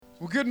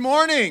Well, good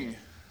morning.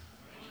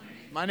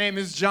 My name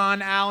is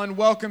John Allen.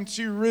 Welcome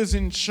to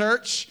Risen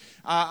Church.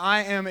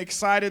 I am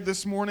excited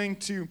this morning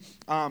to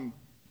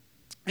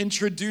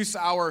introduce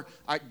our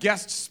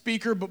guest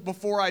speaker, but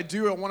before I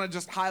do, I want to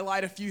just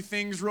highlight a few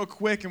things real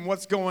quick and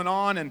what's going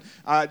on, and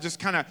just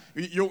kind of,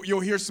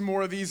 you'll hear some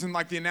more of these in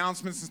like the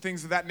announcements and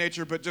things of that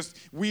nature, but just,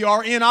 we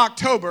are in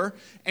October,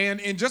 and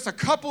in just a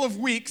couple of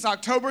weeks,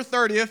 October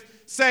 30th,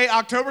 say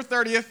October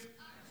 30th,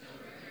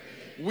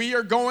 we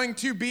are going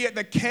to be at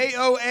the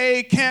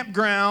KOA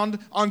campground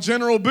on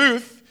General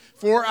Booth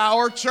for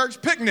our church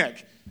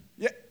picnic.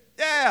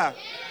 Yeah.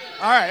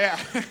 All right,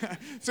 yeah.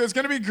 So it's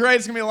going to be great.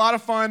 It's going to be a lot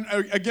of fun.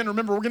 Again,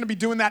 remember, we're going to be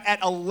doing that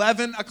at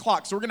 11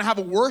 o'clock. So we're going to have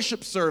a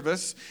worship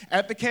service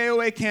at the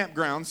KOA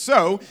campground.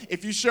 So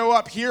if you show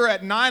up here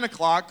at 9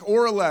 o'clock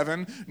or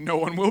 11, no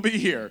one will be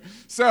here.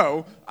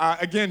 So,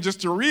 again,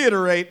 just to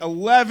reiterate,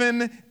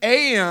 11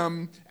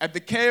 a.m. at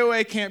the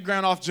KOA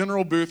campground off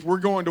General Booth. We're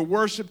going to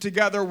worship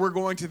together. We're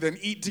going to then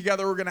eat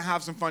together. We're going to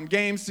have some fun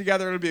games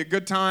together. It'll be a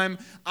good time.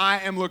 I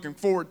am looking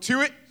forward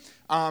to it.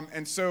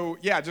 And so,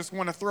 yeah, just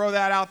want to throw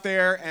that out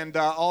there. And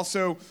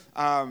also,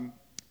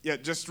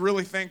 just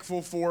really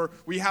thankful for,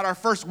 we had our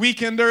first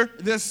weekender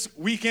this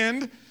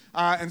weekend.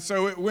 And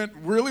so it went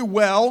really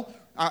well.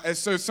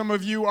 So some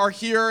of you are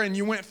here and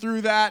you went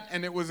through that,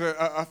 and it was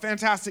a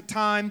fantastic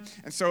time.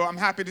 And so I'm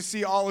happy to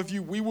see all of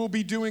you. We will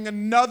be doing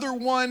another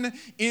one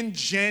in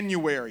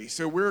January.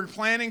 So we're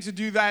planning to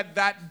do that.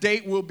 That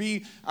date will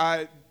be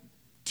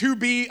to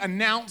be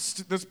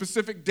announced, the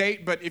specific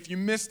date, but if you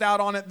missed out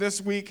on it this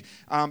week,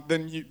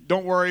 then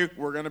don't worry,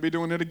 we're going to be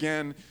doing it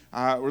again.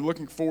 We're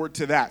looking forward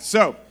to that.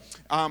 So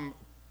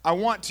I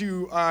want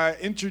to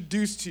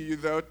introduce to you,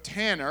 though,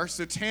 Tanner.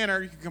 So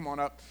Tanner, you can come on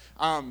up.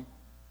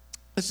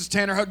 This is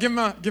Tanner. Give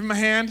him a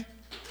hand.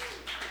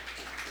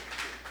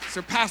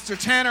 So Pastor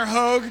Tanner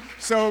Hogue.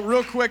 So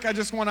real quick, I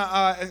just want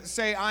to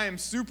say I am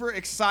super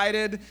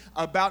excited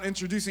about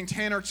introducing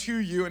Tanner to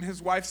you and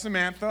his wife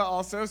Samantha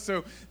also.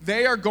 So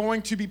they are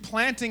going to be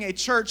planting a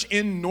church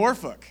in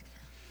Norfolk.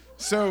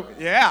 So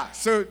yeah,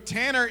 so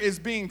Tanner is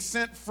being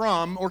sent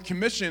from or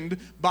commissioned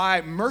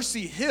by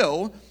Mercy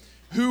Hill,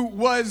 who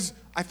was,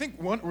 I think,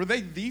 were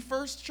they the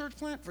first church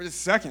plant? For the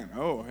second.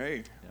 Oh, hey.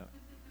 Yep.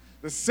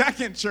 The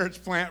second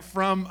church plant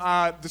from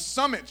the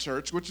Summit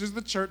Church, which is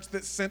the church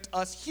that sent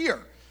us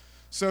here.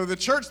 So the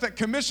church that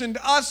commissioned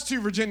us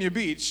to Virginia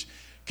Beach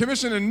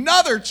commissioned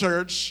another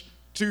church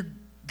to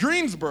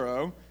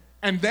Greensboro,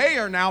 and they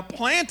are now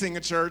planting a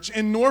church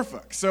in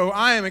Norfolk. So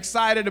I am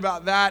excited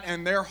about that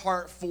and their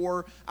heart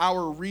for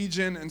our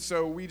region, and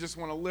so we just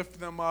want to lift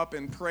them up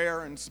in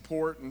prayer and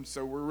support, and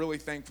so we're really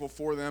thankful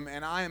for them.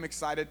 And I am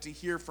excited to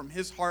hear from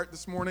his heart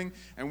this morning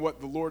and what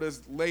the Lord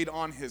has laid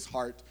on his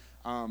heart.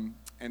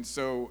 And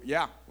so,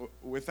 yeah,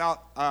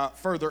 without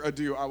further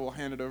ado, I will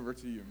hand it over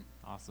to you.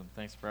 Awesome.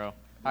 Thanks, bro.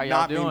 How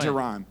y'all doing? Not mean to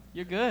rhyme.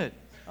 You're good.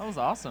 That was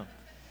awesome.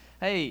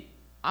 Hey,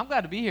 I'm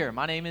glad to be here.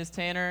 My name is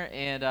Tanner,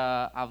 and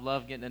I've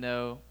loved getting to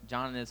know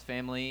John and his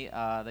family.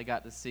 They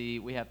got to see,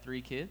 we have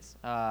 3 kids,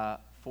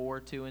 4,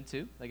 2, and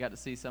 2. They got to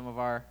see some of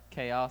our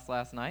chaos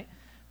last night.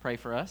 Pray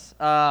for us.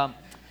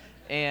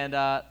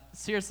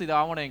 Seriously, though,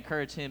 I want to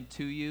encourage him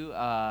to you.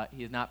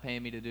 He is not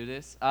paying me to do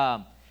this.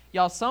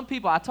 Y'all, some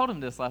people, I told him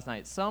this last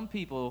night, some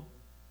people,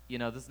 you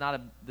know, this is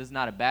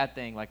not a bad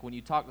thing. Like when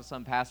you talk to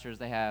some pastors,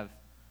 they have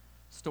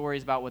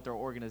stories about what their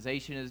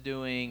organization is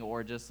doing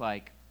or just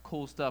like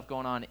cool stuff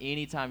going on.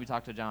 Anytime you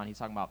talk to John, he's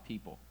talking about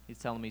people. He's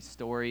telling me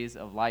stories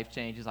of life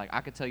change. He's like,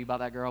 I could tell you about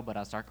that girl, but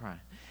I start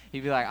crying. He'd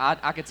be like,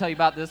 I could tell you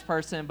about this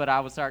person, but I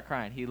would start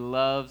crying. He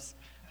loves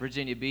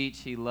Virginia Beach.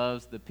 He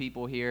loves the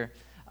people here.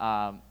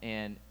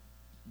 And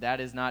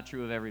that is not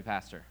true of every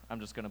pastor.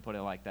 I'm just going to put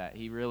it like that.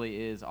 He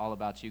really is all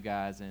about you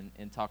guys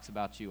and talks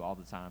about you all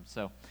the time.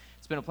 So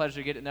it's been a pleasure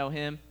to get to know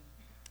him.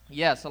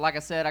 Yeah, so like I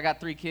said, I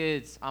got 3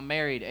 kids. I'm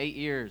married, 8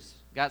 years.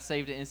 Got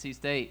saved at NC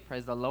State,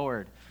 praise the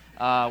Lord,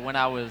 when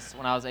I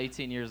was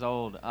 18 years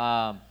old.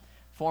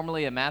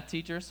 Formerly a math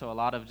teacher, so a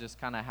lot of just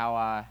kind of how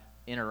I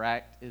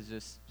interact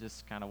is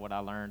just kind of what I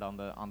learned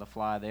on the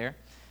fly there.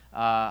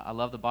 I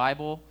love the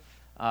Bible.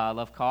 I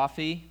love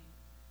coffee,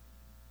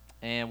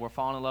 and we're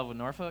falling in love with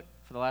Norfolk.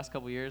 For the last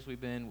couple of years, we've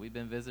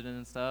been visiting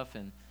and stuff,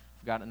 and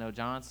we've gotten to know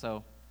John.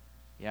 So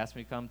he asked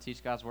me to come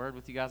teach God's word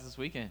with you guys this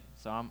weekend.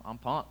 So I'm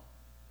pumped.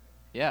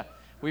 Yeah.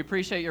 We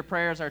appreciate your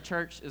prayers. Our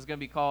church is going to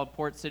be called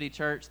Port City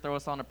Church. Throw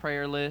us on a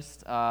prayer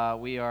list.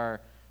 We are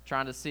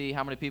trying to see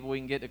how many people we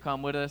can get to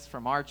come with us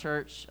from our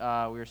church. We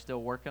are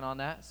still working on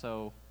that.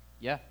 So,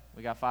 yeah,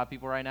 we got 5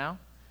 people right now,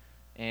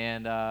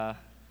 and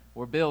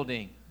we're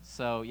building.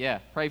 So, yeah,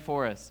 pray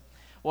for us.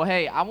 Well,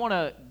 hey, I want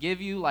to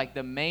give you, like,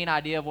 the main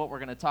idea of what we're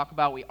going to talk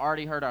about. We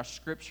already heard our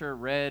scripture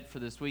read for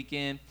this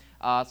weekend,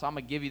 so I'm going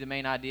to give you the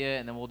main idea,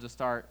 and then we'll just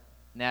start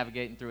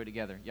navigating through it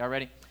together. Y'all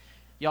ready?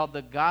 Y'all,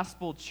 the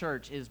gospel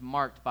church is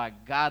marked by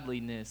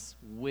godliness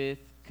with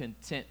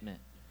contentment.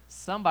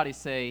 Somebody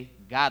say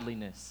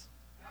godliness.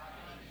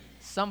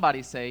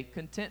 Somebody say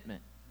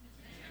contentment.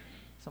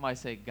 Somebody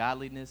say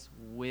godliness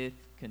with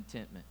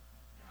contentment.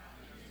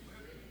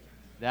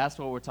 That's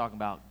what we're talking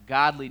about.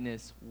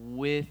 Godliness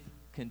with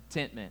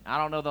contentment. I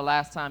don't know the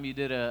last time you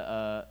did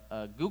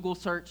a Google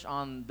search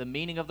on the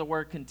meaning of the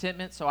word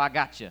contentment, so I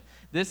got you.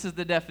 This is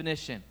the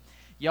definition.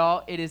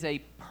 Y'all, it is a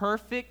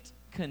perfect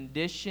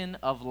condition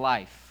of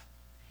life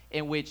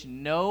in which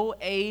no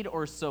aid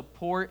or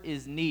support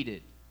is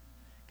needed.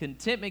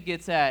 Contentment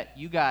gets at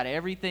you got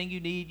everything you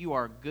need. You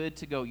are good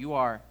to go. You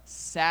are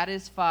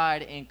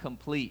satisfied and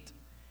complete.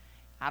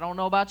 I don't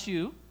know about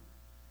you.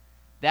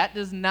 That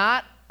does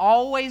not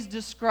always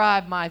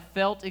describe my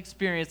felt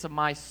experience of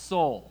my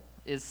soul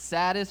is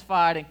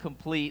satisfied and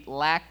complete,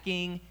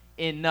 lacking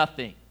in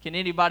nothing. Can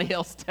anybody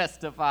else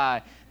testify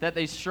that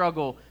they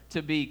struggle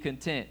to be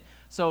content?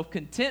 So if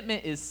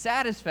contentment is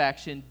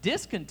satisfaction,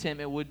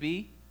 discontentment would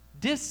be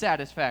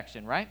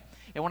dissatisfaction, right?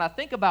 And when I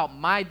think about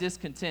my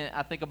discontent,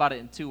 I think about it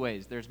in two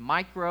ways. There's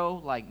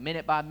micro, like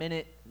minute by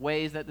minute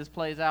ways that this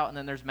plays out, and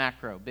then there's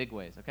macro, big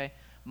ways, okay?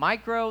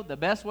 Micro, the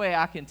best way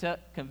I can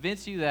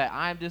convince you that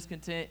I'm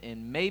discontent,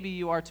 and maybe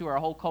you are too, our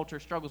whole culture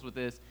struggles with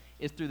this,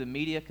 is through the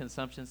media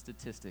consumption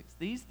statistics.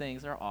 These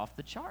things are off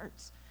the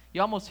charts.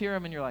 You almost hear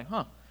them and you're like,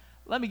 huh.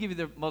 Let me give you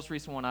the most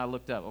recent one I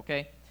looked up,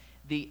 okay?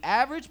 The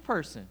average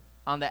person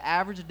on the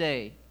average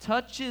day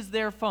touches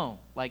their phone,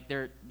 like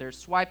they're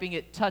swiping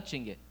it,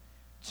 touching it,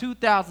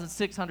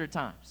 2,600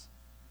 times.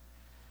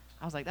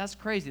 I was like, that's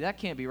crazy. That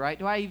can't be right.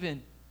 Do I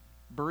even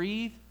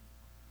breathe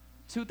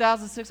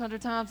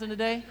 2,600 times in a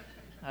day?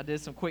 I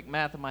did some quick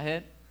math in my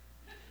head.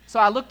 So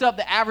I looked up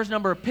the average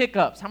number of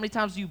pickups. How many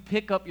times do you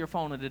pick up your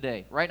phone in a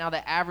day? Right now,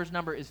 the average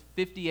number is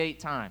 58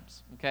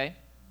 times, okay?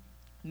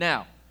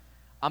 Now,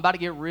 I'm about to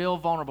get real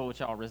vulnerable with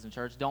y'all, Risen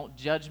Church. Don't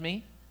judge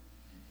me.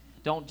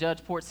 Don't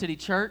judge Port City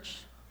Church.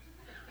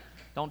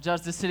 Don't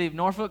judge the city of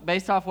Norfolk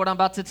based off what I'm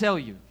about to tell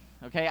you,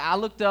 okay? I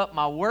looked up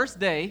my worst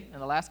day in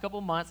the last couple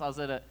of months.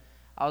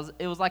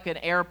 It was like an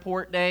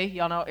airport day.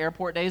 Y'all know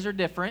airport days are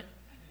different,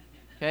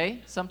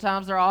 okay?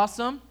 Sometimes they're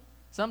awesome.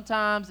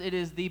 Sometimes it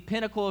is the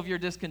pinnacle of your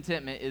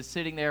discontentment is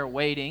sitting there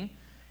waiting.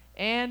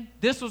 And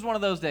this was one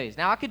of those days.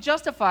 Now, I could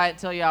justify it and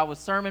tell you I was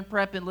sermon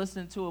prepping,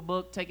 listening to a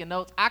book, taking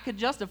notes. I could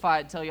justify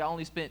it and tell you I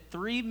only spent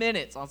 3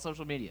 minutes on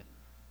social media.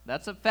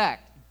 That's a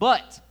fact.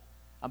 But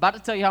I'm about to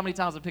tell you how many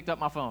times I picked up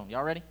my phone.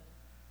 Y'all ready?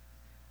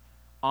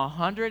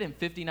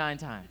 159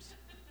 times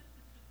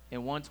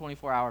in one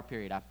 24-hour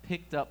period. I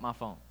picked up my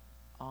phone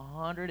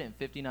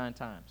 159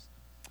 times.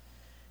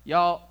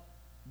 Y'all,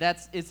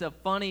 it's a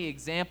funny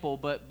example,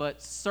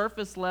 but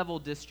surface level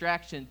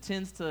distraction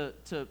tends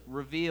to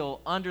reveal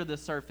under the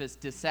surface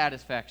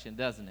dissatisfaction,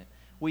 doesn't it?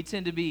 We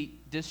tend to be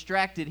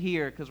distracted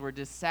here because we're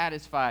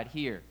dissatisfied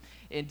here.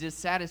 And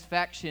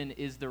dissatisfaction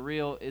is the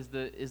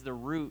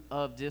root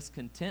of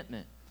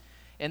discontentment.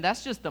 And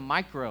that's just the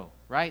micro,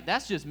 right?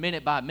 That's just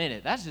minute by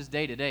minute. That's just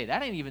day to day.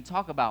 That ain't even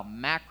talk about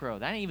macro.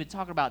 That ain't even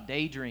talking about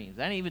daydreams.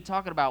 That ain't even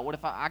talking about what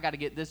if I got to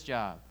get this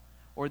job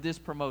or this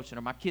promotion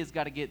or my kids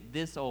got to get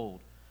this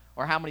old.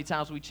 Or how many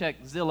times we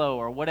check Zillow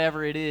or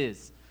whatever it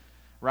is,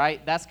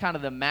 right? That's kind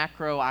of the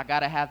macro. I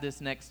got to have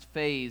this next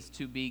phase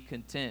to be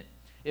content.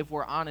 If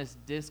we're honest,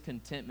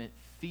 discontentment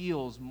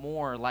feels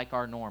more like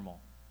our normal,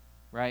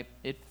 right?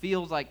 It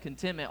feels like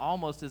contentment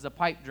almost is a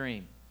pipe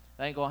dream.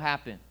 That ain't going to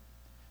happen.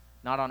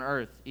 Not on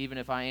earth, even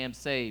if I am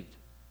saved.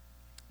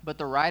 But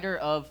the writer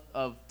of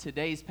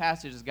today's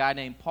passage is a guy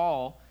named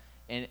Paul,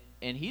 and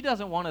he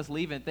doesn't want us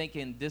leaving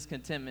thinking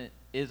discontentment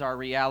is our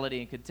reality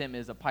and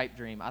contentment is a pipe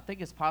dream. I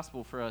think it's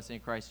possible for us in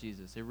Christ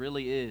Jesus. It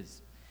really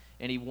is.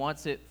 And he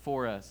wants it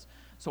for us.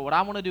 So what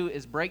I want to do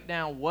is break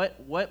down what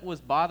was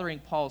bothering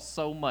Paul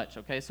so much,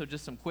 okay? So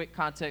just some quick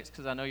context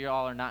because I know you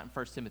all are not in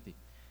 1 Timothy.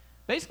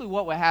 Basically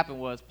what would happen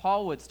was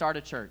Paul would start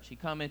a church. He'd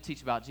come in,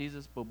 teach about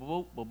Jesus, boop,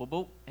 boop, boop, boop, boop,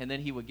 boop, and then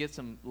he would get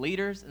some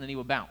leaders, and then he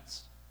would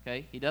bounce,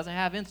 okay? He doesn't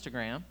have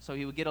Instagram, so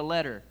he would get a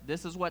letter.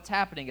 This is what's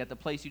happening at the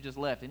place you just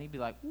left. And he'd be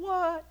like,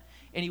 what?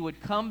 And he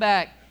would come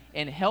back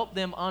and help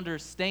them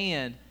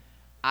understand,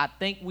 I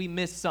think we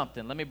missed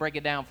something. Let me break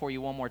it down for you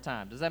one more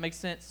time. Does that make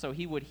sense? So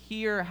he would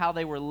hear how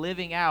they were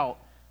living out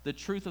the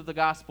truth of the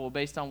gospel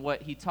based on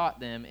what he taught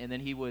them, and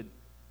then he would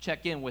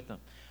check in with them.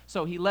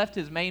 So he left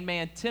his main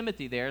man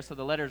Timothy there, so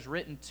the letter's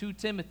written to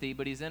Timothy,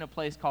 but he's in a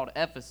place called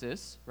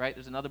Ephesus, right?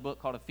 There's another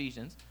book called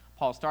Ephesians.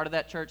 Paul started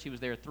that church. He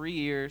was there 3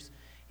 years.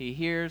 He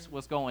hears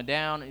what's going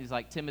down, and he's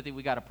like, Timothy,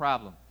 we got a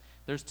problem.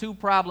 There's 2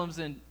 problems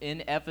in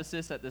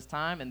Ephesus at this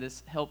time, and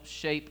this helps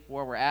shape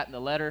where we're at in the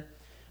letter.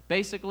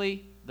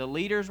 Basically, the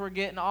leaders were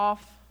getting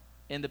off,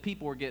 and the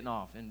people were getting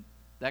off, and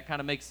that kind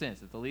of makes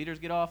sense. If the leaders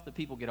get off, the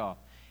people get off.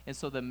 And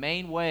so the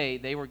main way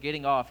they were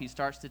getting off, he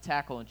starts to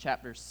tackle in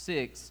chapter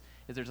 6,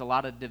 is there's a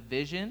lot of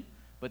division,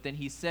 but then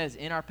he says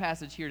in our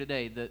passage here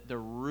today that the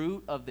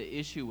root of the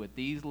issue with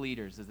these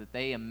leaders is that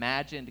they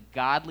imagined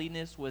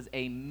godliness was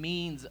a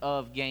means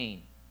of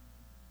gain.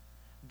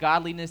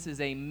 Godliness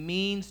is a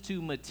means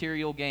to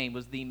material gain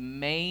was the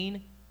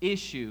main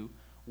issue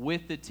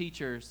with the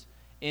teachers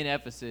in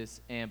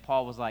Ephesus, and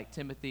Paul was like,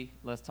 Timothy,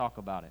 let's talk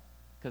about it,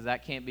 because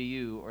that can't be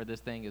you or this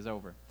thing is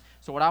over.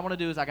 So what I want to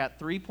do is I got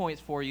 3 points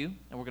for you,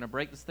 and we're going to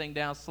break this thing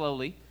down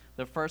slowly.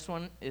 The first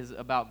one is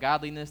about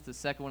godliness. The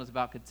second one is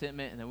about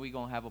contentment. And then we're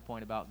going to have a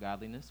point about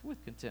godliness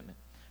with contentment.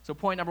 So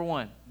point number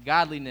one,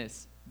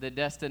 godliness, the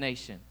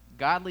destination.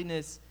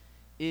 Godliness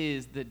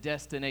is the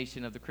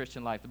destination of the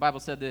Christian life. The Bible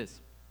said this: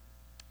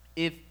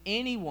 if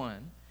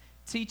anyone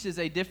teaches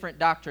a different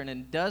doctrine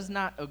and does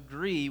not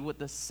agree with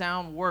the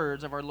sound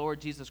words of our Lord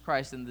Jesus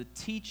Christ and the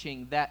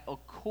teaching that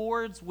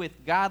accords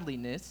with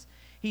godliness,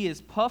 he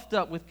is puffed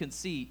up with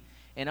conceit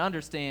and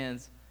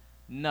understands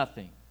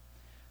nothing.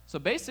 So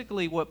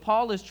basically what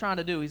Paul is trying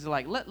to do, he's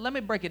like, let me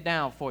break it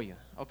down for you,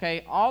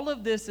 okay? All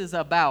of this is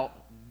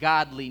about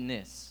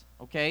godliness,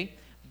 okay?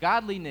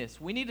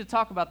 Godliness. We need to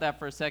talk about that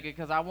for a second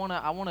because I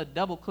want to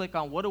double click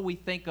on what do we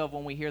think of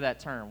when we hear that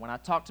term. When I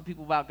talk to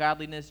people about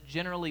godliness,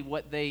 generally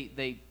what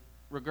they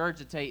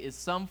regurgitate is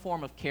some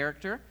form of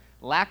character,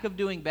 lack of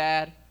doing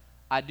bad.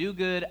 I do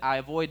good, I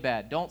avoid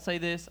bad. Don't say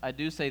this, I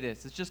do say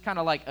this. It's just kind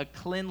of like a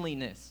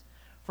cleanliness.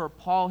 For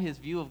Paul, his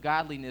view of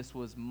godliness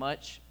was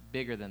much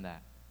bigger than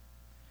that.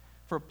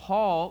 For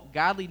Paul,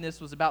 godliness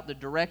was about the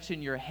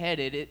direction you're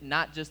headed,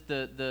 not just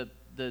the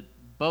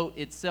boat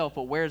itself,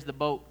 but where's the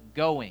boat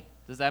going?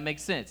 Does that make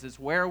sense? It's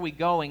where are we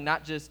going,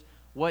 not just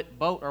what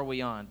boat are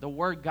we on. The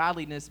word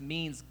godliness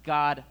means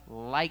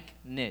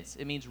God-likeness.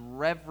 It means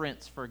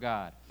reverence for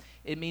God.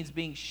 It means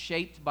being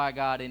shaped by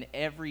God in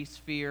every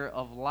sphere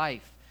of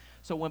life.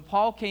 So when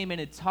Paul came in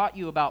and taught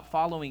you about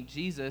following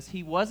Jesus,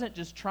 he wasn't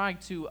just trying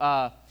to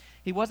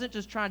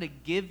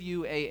give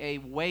you a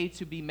way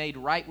to be made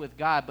right with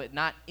God, but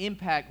not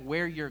impact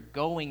where you're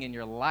going in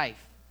your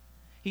life.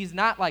 He's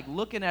not like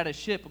looking at a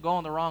ship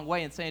going the wrong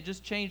way and saying,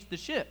 just change the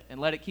ship and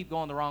let it keep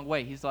going the wrong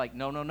way. He's like,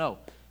 no.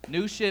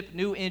 New ship,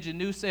 new engine,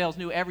 new sails,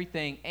 new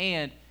everything,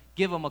 and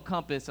give them a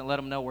compass and let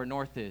them know where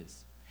north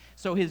is.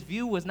 So his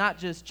view was not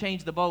just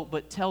change the boat,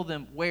 but tell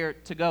them where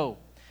to go.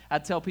 I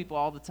tell people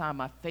all the time,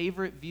 my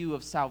favorite view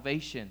of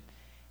salvation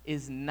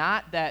is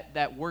not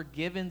that we're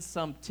given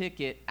some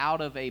ticket out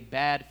of a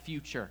bad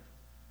future,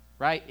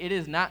 right? It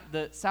is not,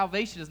 the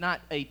salvation is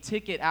not a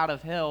ticket out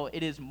of hell.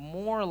 It is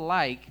more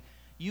like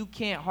you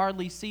can't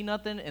hardly see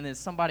nothing, and then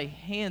somebody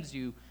hands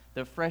you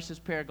the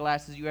freshest pair of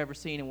glasses you ever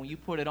seen, and when you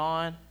put it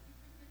on,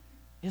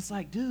 it's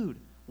like, dude,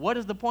 what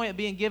is the point of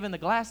being given the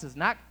glasses?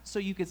 Not so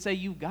you could say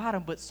you got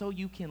them, but so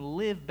you can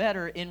live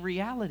better in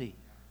reality.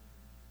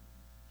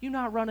 You're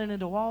not running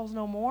into walls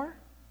no more.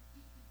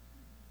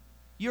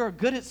 You're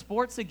good at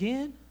sports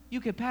again.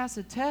 You can pass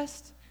a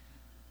test.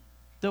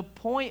 The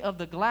point of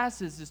the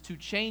glasses is to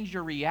change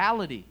your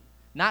reality,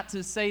 not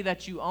to say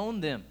that you own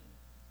them,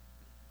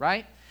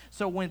 right?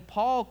 So when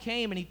Paul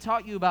came and he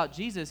taught you about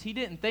Jesus, he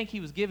didn't think he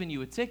was giving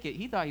you a ticket.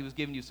 He thought he was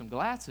giving you some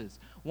glasses.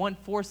 One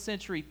 4th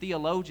century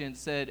theologian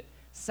said,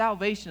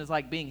 salvation is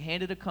like being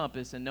handed a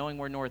compass and knowing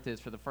where north is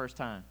for the first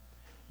time.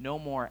 No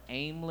more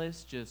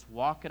aimless, just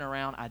walking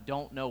around. I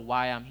don't know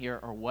why I'm here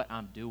or what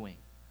I'm doing.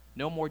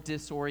 No more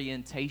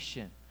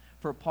disorientation.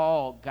 For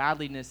Paul,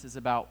 godliness is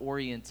about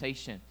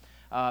orientation.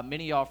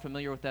 Many of y'all are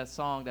familiar with that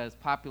song that is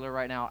popular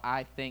right now,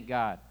 I Thank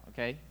God.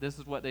 Okay? This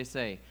is what they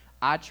say.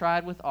 I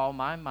tried with all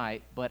my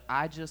might, but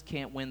I just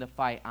can't win the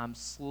fight. I'm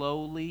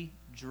slowly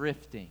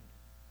drifting,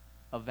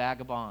 a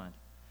vagabond.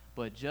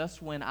 But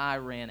just when I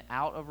ran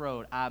out of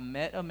road, I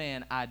met a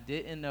man I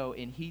didn't know,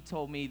 and he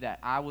told me that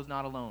I was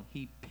not alone.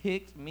 He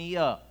picked me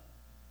up,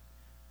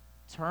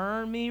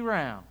 turned me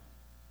around,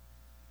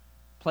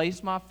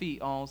 placed my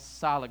feet on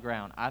solid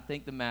ground. I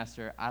thank the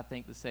Master, I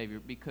thank the Savior,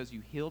 because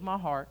you healed my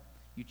heart,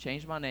 you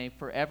changed my name,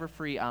 forever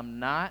free. I'm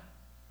not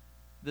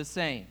the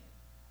same.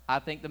 I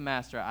thank the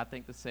Master, I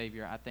thank the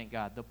Savior, I thank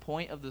God. The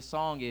point of the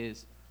song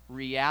is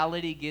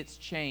reality gets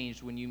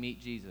changed when you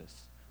meet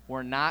Jesus.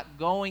 We're not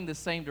going the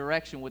same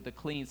direction with the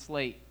clean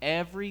slate.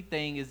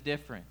 Everything is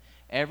different.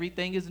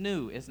 Everything is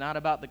new. It's not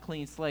about the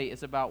clean slate.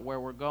 It's about where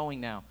we're going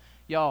now.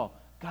 Y'all,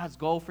 God's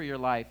goal for your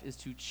life is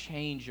to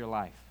change your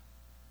life.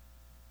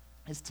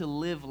 It's to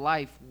live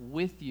life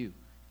with you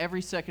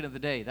every second of the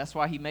day. That's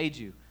why he made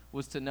you,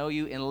 was to know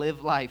you and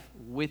live life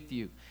with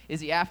you. Is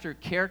he after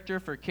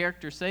character for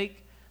character's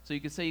sake? So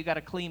you can say you got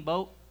a clean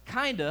boat?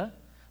 Kinda.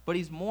 But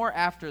he's more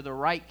after the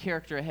right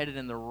character headed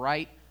in the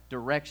right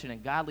direction,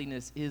 and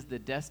godliness is the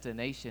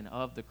destination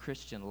of the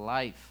Christian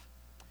life.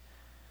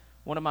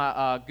 One of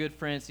my good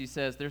friends, he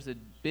says there's a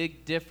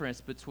big difference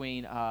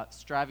between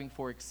striving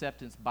for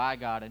acceptance by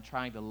God and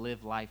trying to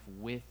live life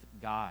with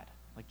God,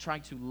 like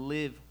trying to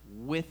live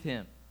with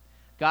him.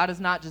 God is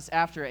not just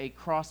after a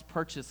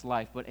cross-purchased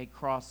life, but a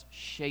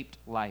cross-shaped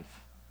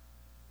life.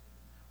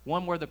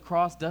 One where the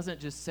cross doesn't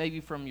just save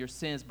you from your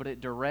sins, but it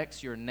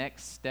directs your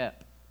next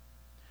step.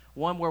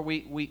 One where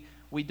we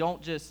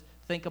don't just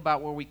think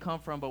about where we come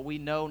from, but we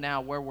know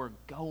now where we're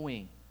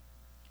going.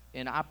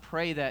 And I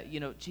pray that,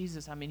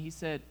 Jesus, he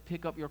said,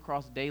 pick up your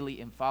cross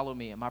daily and follow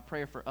me. And my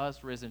prayer for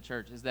us, Risen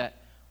Church, is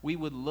that we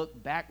would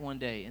look back one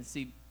day and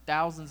see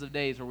thousands of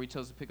days where we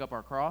chose to pick up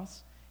our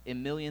cross,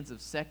 and millions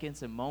of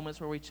seconds and moments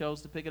where we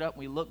chose to pick it up. And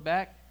we look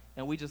back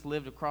and we just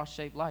lived a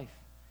cross-shaped life.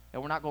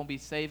 And we're not going to be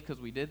saved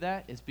because we did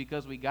that. It's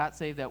because we got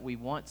saved that we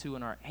want to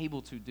and are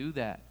able to do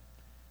that.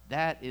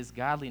 That is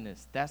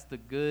godliness. That's the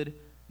good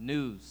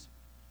news.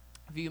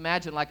 if you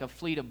imagine like a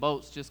fleet of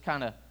boats just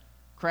kind of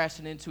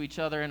crashing into each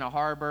other in a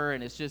harbor,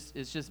 and it's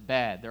just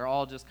bad. They're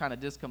all just kind of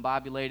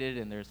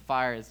discombobulated, and there's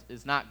fire.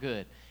 It's not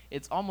good.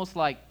 It's almost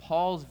like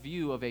Paul's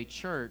view of a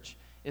church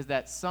is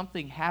that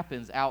something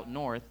happens out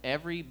north.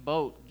 Every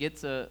boat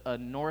gets a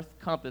north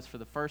compass for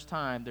the first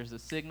time. There's a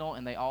signal,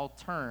 and they all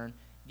turn,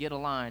 get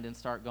aligned, and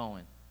start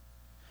going.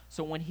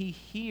 So when he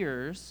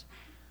hears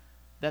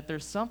that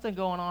there's something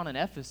going on in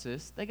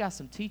Ephesus, they got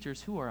some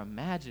teachers who are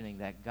imagining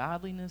that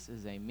godliness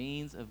is a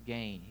means of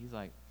gain. He's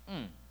like,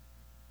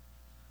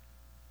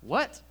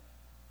 what?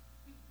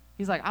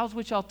 He's like, I was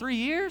with y'all 3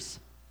 years?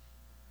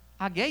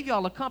 I gave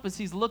y'all a compass.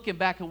 He's looking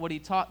back at what he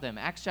taught them.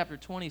 Acts chapter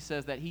 20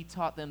 says that he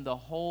taught them the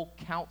whole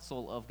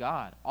counsel of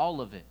God, all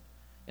of it.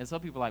 And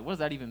some people are like, what does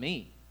that even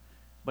mean?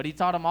 But he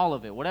taught them all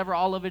of it. Whatever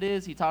all of it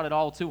is, he taught it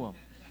all to them.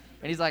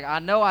 And he's like, I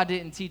know I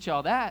didn't teach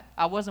y'all that.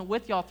 I wasn't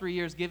with y'all 3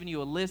 years giving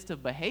you a list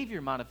of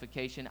behavior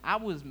modification. I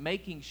was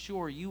making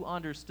sure you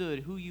understood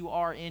who you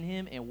are in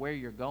him and where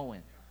you're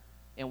going.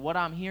 And what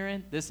I'm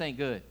hearing, this ain't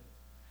good.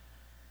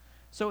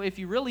 So if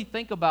you really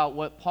think about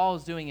what Paul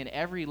is doing in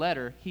every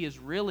letter, he is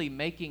really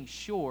making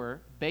sure,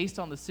 based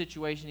on the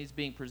situation he's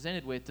being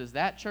presented with, does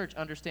that church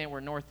understand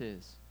where north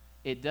is?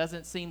 It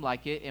doesn't seem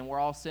like it, and we're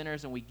all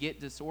sinners, and we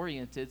get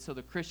disoriented, so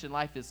the Christian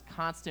life is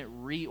constant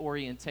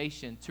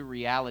reorientation to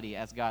reality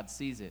as God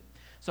sees it.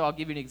 So I'll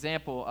give you an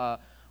example.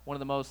 One of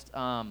the most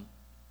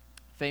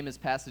famous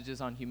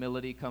passages on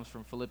humility comes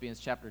from Philippians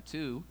chapter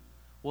 2.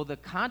 Well, the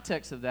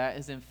context of that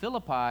is in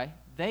Philippi,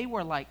 they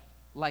were like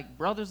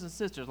brothers and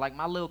sisters, like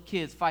my little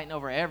kids fighting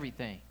over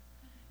everything.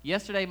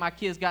 Yesterday, my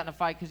kids got in a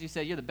fight because you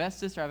said, you're the best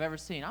sister I've ever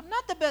seen. I'm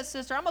not the best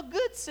sister. I'm a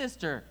good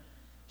sister.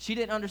 She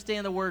didn't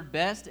understand the word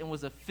best and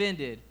was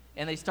offended,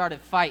 and they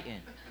started fighting.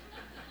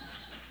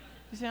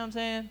 You see what I'm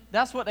saying?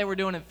 That's what they were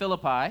doing in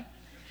Philippi.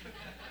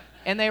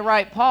 And they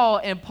write Paul,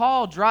 and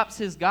Paul drops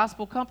his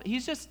gospel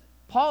compass.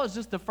 Paul is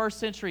just the first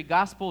century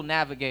gospel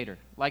navigator.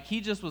 Like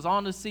he just was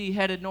on the sea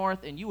headed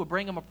north, and you would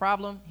bring him a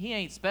problem. He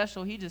ain't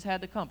special. He just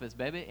had the compass,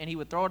 baby. And he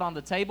would throw it on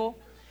the table,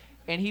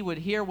 and he would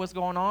hear what's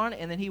going on,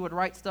 and then he would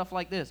write stuff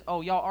like this.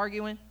 Oh, y'all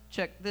arguing?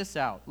 Check this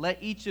out.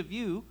 Let each of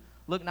you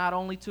look not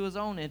only to his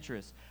own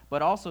interests,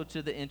 but also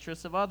to the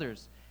interests of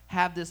others.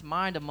 Have this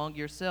mind among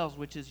yourselves,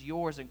 which is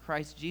yours in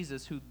Christ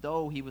Jesus, who,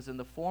 though he was in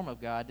the form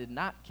of God, did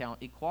not count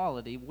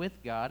equality with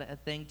God a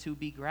thing to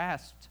be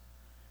grasped,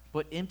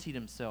 but emptied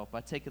himself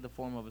by taking the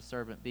form of a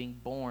servant, being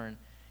born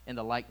in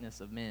the likeness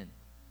of men.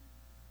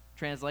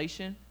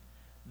 Translation,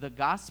 the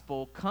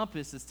gospel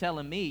compass is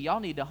telling me,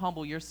 y'all need to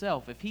humble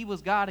yourself. If he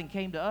was God and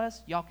came to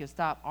us, y'all can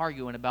stop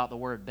arguing about the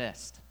word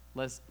best.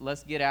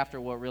 Let's get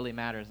after what really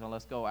matters, and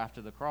let's go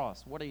after the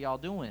cross. What are y'all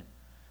doing?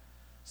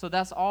 So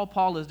that's all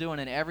Paul is doing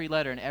in every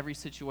letter, in every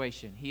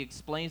situation. He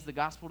explains the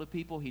gospel to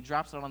people, he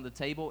drops it on the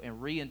table, and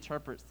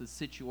reinterprets the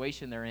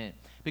situation they're in.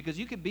 Because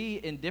you could be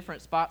in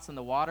different spots in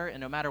the water,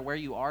 and no matter where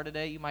you are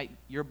today,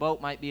 your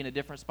boat might be in a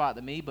different spot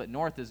than me, but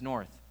north is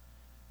north,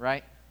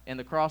 right? And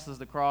the cross is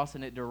the cross,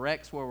 and it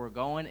directs where we're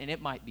going, and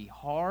it might be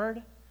hard,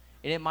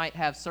 and it might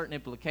have certain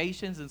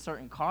implications and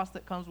certain costs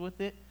that comes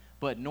with it,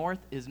 but north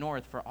is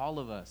north for all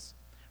of us,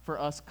 for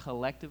us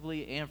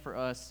collectively and for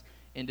us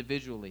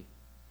individually.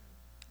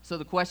 So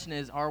the question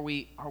is, are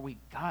we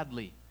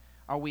godly?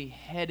 Are we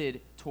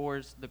headed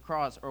towards the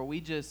cross? Or are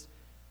we just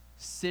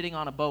sitting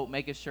on a boat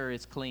making sure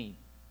it's clean?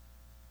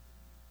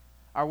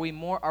 Are we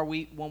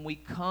when we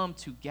come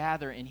to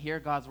gather and hear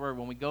God's word,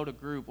 when we go to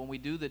group, when we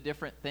do the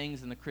different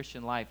things in the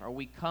Christian life, are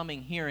we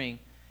coming hearing,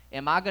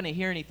 am I going to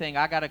hear anything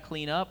I got to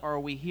clean up? Or are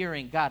we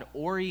hearing, God,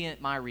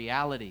 orient my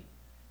reality?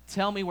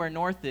 Tell me where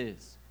north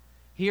is.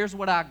 Here's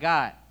what I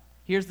got.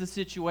 Here's the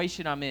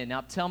situation I'm in.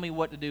 Now tell me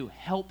what to do.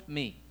 Help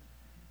me.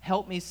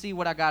 Help me see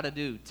what I got to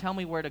do. Tell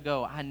me where to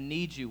go. I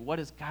need you. What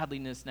is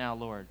godliness now,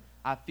 Lord?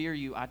 I fear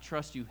you. I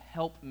trust you.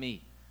 Help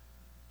me.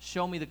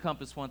 Show me the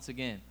compass once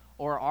again.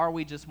 Or are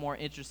we just more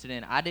interested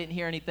in, I didn't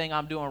hear anything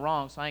I'm doing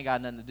wrong, so I ain't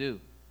got nothing to do.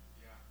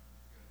 Yeah,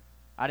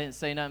 I didn't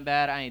say nothing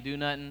bad. I ain't do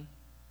nothing.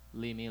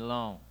 Leave me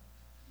alone.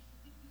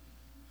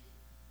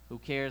 Who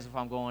cares if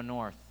I'm going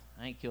north?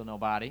 I ain't killed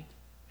nobody.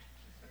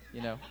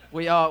 You know,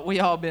 we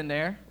all been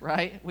there,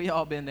 right? We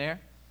all been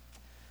there.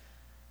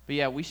 But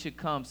yeah, we should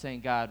come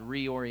saying, God,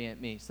 reorient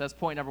me. So that's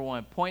point number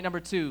one. Point number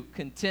two,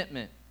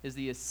 contentment is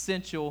the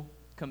essential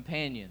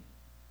companion.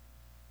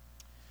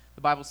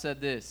 The Bible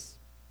said this,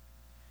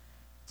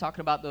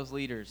 talking about those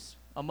leaders.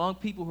 Among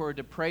people who are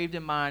depraved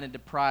in mind and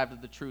deprived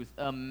of the truth,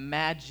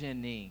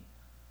 imagining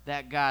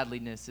that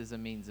godliness is a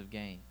means of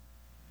gain.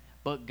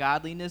 But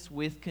godliness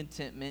with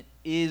contentment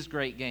is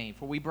great gain.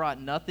 For we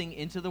brought nothing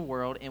into the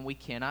world, and we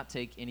cannot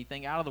take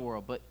anything out of the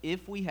world. But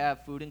if we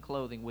have food and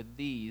clothing, with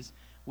these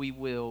we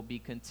will be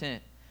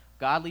content.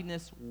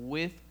 Godliness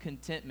with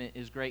contentment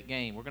is great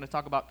gain. We're going to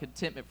talk about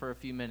contentment for a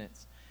few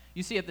minutes.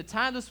 You see, at the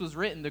time this was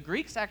written, the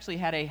Greeks actually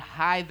had a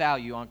high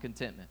value on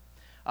contentment.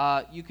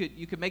 You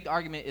could make the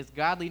argument it's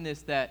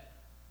godliness that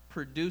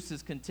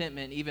produces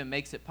contentment and even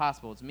makes it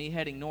possible. It's me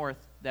heading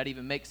north that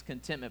even makes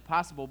contentment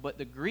possible, but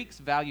the Greeks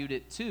valued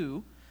it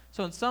too.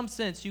 So in some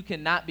sense, you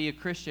cannot be a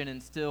Christian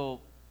and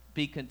still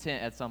be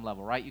content at some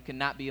level, right? You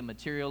cannot be a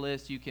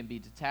materialist. You can be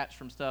detached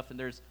from stuff, and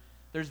there's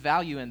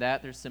value in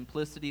that. There's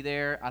simplicity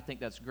there. I think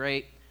that's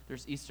great.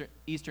 There's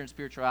Eastern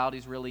spirituality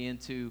is really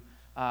into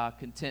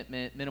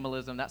contentment,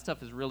 minimalism. That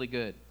stuff is really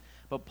good.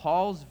 But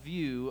Paul's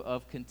view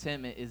of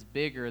contentment is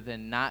bigger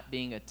than not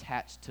being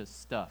attached to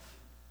stuff.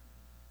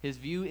 His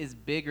view is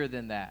bigger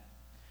than that.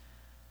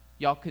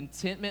 Y'all,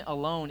 contentment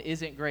alone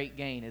isn't great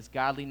gain. It's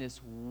godliness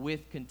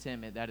with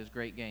contentment that is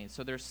great gain.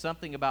 So there's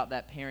something about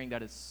that pairing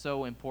that is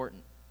so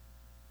important.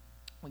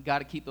 We got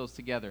to keep those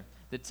together.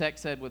 The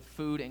text said with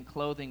food and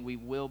clothing we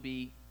will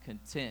be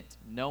content.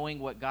 Knowing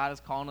what God is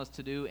calling us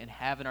to do and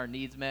having our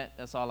needs met,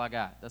 that's all I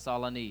got. That's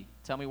all I need.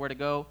 Tell me where to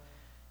go.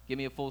 Give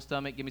me a full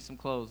stomach. Give me some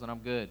clothes, and I'm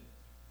good.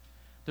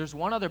 There's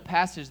one other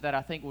passage that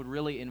I think would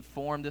really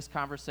inform this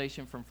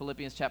conversation from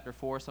Philippians chapter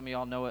 4. Some of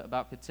y'all know it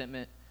about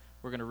contentment.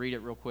 We're going to read it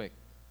real quick.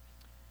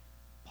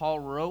 Paul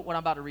wrote what I'm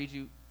about to read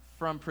you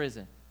from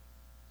prison.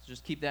 So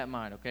just keep that in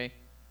mind, okay?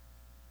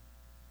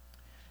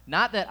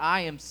 Not that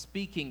I am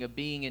speaking of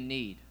being in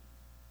need,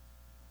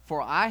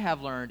 for I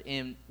have learned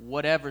in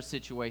whatever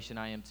situation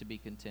I am to be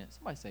content.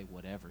 Somebody say,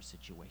 whatever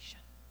situation.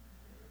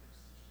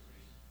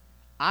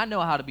 I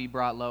know how to be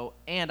brought low,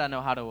 and I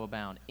know how to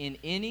abound. In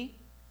any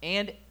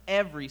and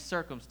every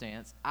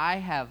circumstance, I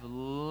have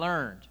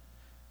learned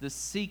the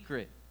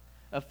secret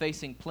of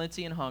facing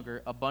plenty and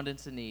hunger,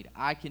 abundance and need.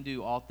 I can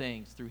do all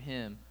things through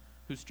him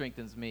who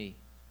strengthens me.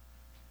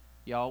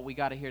 Y'all, we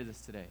got to hear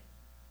this today.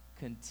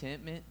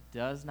 Contentment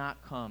does not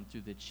come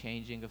through the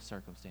changing of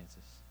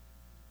circumstances.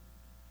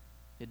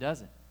 It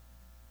doesn't.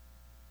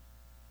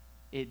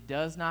 It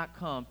does not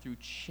come through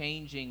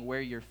changing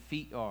where your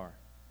feet are.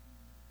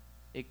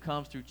 It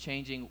comes through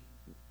changing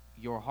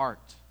your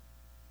heart.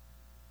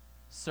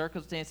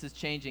 Circumstances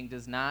changing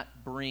does not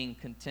bring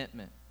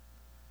contentment.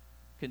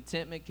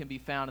 Contentment can be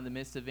found in the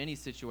midst of any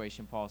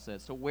situation, Paul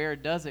said. So where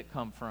does it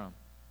come from?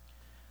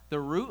 The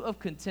root of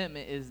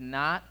contentment is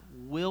not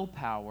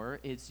willpower,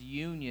 it's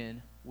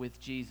union with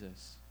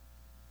Jesus.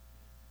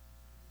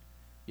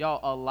 Y'all,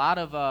 a lot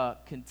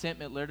of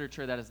contentment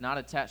literature that is not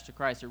attached to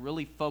Christ, it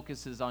really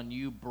focuses on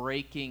you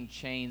breaking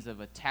chains of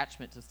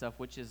attachment to stuff,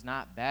 which is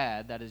not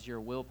bad. That is your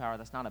willpower.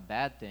 That's not a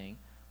bad thing.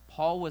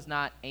 Paul was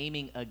not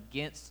aiming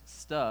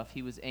against stuff.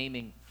 He was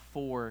aiming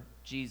for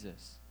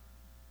Jesus.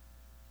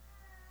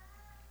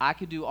 I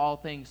could do all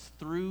things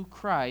through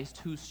Christ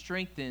who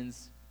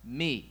strengthens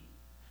me.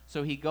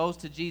 So he goes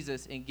to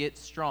Jesus and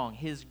gets strong.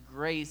 His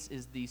grace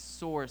is the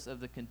source of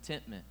the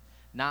contentment,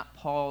 not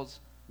Paul's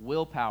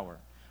willpower.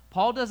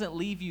 Paul doesn't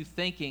leave you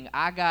thinking,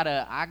 I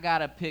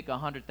gotta pick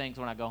 100 things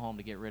when I go home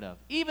to get rid of,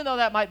 even though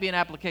that might be an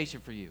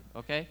application for you,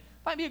 okay?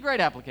 Might be a great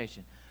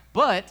application.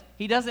 But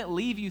he doesn't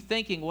leave you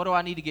thinking, what do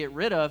I need to get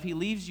rid of? He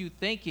leaves you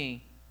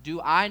thinking,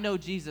 do I know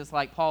Jesus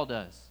like Paul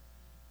does?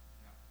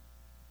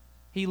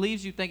 He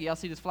leaves you thinking, y'all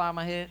see this fly on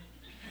my head?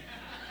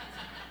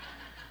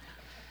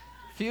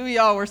 Few of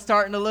y'all were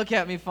starting to look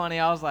at me funny.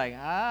 I was like,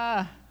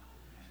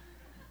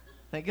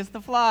 think it's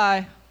the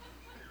fly.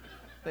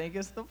 Think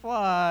it's the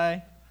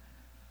fly.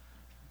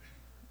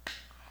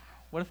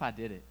 What if I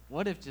did it?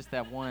 What if just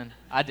that one?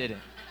 I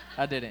didn't.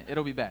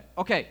 It'll be back.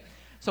 Okay,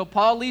 so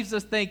Paul leaves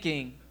us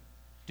thinking,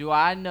 do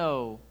I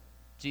know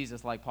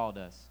Jesus like Paul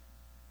does?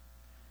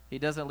 He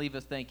doesn't leave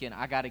us thinking,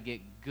 I got to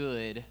get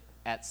good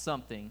at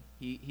something.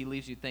 He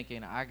leaves you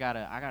thinking, I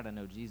gotta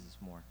know Jesus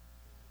more.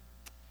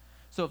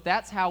 So if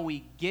that's how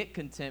we get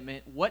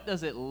contentment, what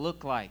does it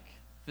look like?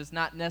 If it's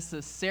not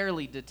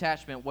necessarily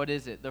detachment, what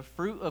is it? The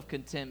fruit of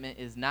contentment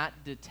is not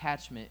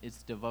detachment,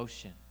 it's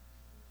devotion.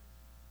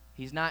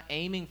 He's not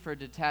aiming for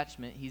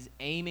detachment, he's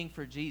aiming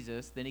for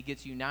Jesus, then he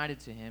gets united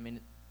to him, and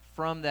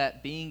from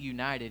that being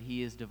united,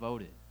 he is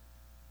devoted.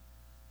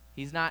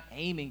 He's not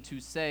aiming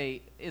to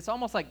say, it's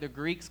almost like the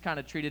Greeks kind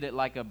of treated it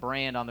like a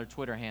brand on their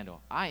Twitter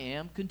handle. I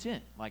am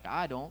content, like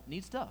I don't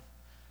need stuff.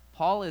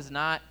 Paul is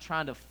not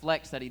trying to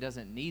flex that he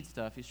doesn't need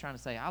stuff. He's trying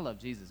to say, I love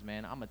Jesus,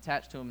 man. I'm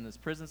attached to him in this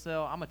prison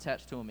cell. I'm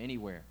attached to him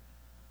anywhere.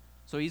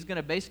 So he's going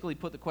to basically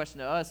put the question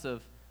to us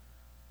of,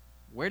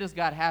 where does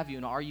God have you,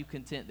 and are you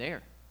content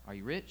there? Are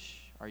you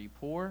rich? Are you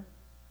poor?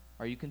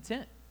 Are you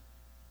content?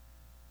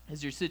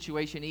 Is your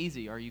situation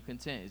easy? Are you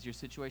content? Is your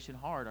situation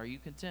hard? Are you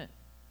content?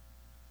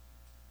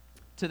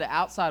 To the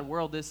outside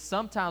world, this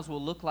sometimes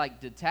will look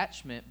like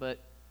detachment, but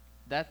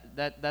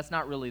that's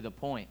not really the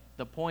point.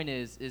 The point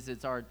is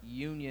it's our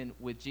union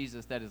with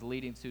Jesus that is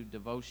leading to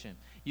devotion.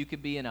 You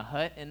could be in a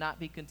hut and not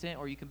be content,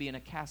 or you could be in a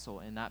castle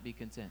and not be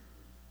content.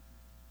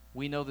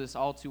 We know this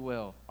all too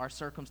well. Our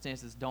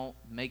circumstances don't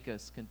make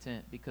us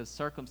content because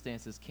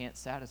circumstances can't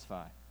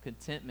satisfy.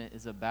 Contentment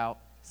is about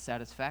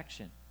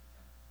satisfaction.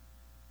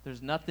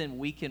 There's nothing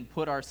we can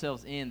put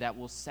ourselves in that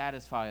will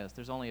satisfy us.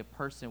 There's only a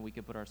person we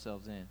can put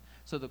ourselves in.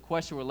 So the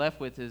question we're left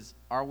with is,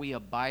 are we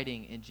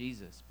abiding in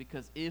Jesus?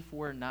 Because if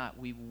we're not,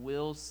 we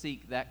will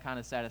seek that kind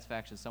of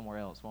satisfaction somewhere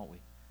else, won't we?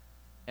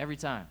 Every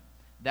time.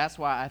 That's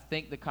why I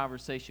think the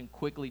conversation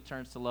quickly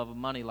turns to love of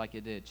money like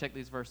it did. Check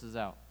these verses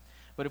out.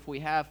 But if we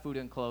have food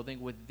and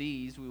clothing, with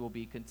these we will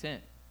be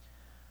content.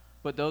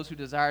 But those who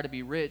desire to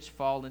be rich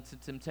fall into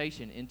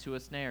temptation, into a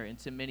snare,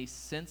 into many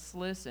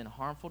senseless and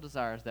harmful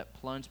desires that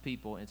plunge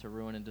people into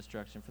ruin and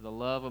destruction. For the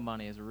love of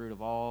money is the root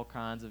of all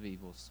kinds of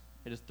evils.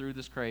 It is through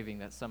this craving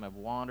that some have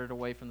wandered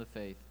away from the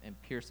faith and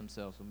pierced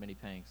themselves with many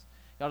pangs.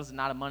 Y'all, this is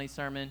not a money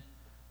sermon.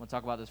 I'm going to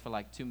talk about this for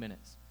like 2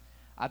 minutes.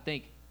 I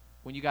think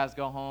when you guys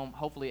go home,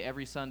 hopefully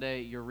every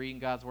Sunday you're reading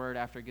God's word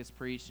after it gets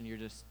preached and you're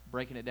just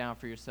breaking it down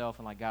for yourself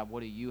and like, God,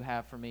 what do you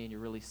have for me? And you're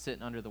really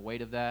sitting under the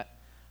weight of that.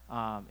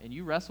 And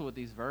you wrestle with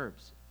these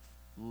verbs: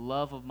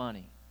 love of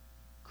money,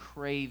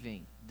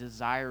 craving,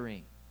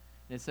 desiring.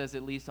 And it says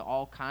it leads to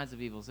all kinds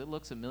of evils. It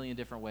looks a million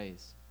different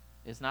ways.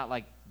 It's not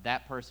like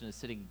that person is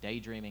sitting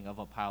daydreaming of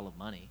a pile of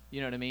money.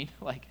 You know what I mean?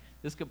 Like,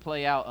 this could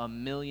play out a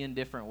million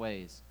different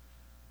ways.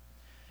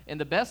 And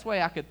the best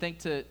way I could think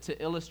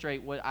to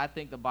illustrate what I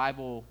think the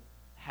Bible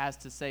has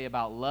to say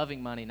about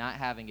loving money, not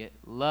having it,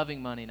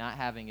 loving money, not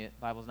having it.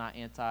 The Bible's not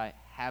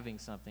anti-having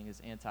something.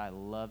 It's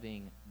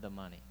anti-loving the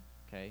money.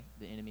 Okay?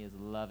 The enemy is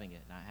loving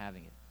it, not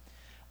having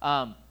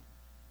it.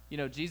 You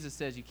know, Jesus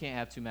says you can't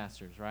have two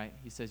masters, right?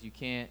 He says you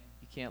can't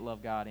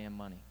love God and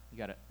money. You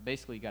got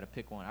to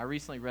pick one. I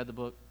recently read the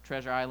book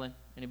Treasure Island.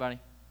 Anybody?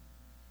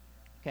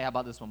 Okay, how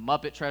about this one?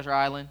 Muppet Treasure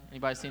Island.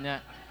 Anybody seen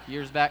that?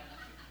 Years back.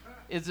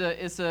 It's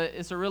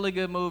a really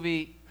good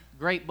movie.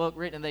 Great book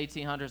written in the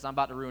 1800s. I'm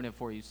about to ruin it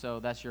for you, so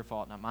that's your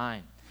fault, not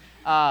mine.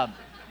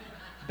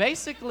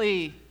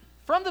 Basically,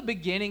 from the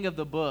beginning of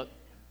the book,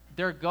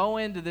 they're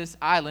going to this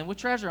island with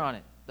treasure on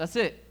it. That's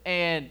it.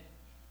 And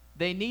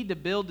they need to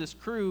build this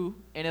crew,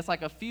 and it's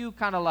like a few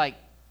kind of like,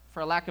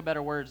 for lack of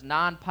better words,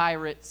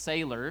 non-pirate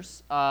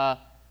sailors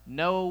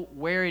know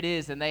where it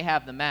is, and they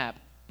have the map,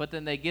 but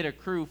then they get a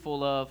crew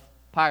full of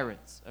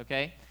pirates,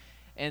 okay?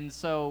 And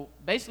so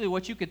basically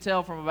what you could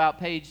tell from about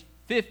page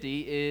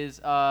 50 is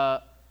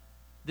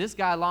this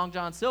guy, Long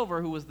John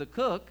Silver, who was the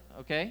cook,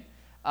 okay,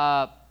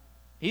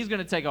 he's going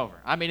to take over.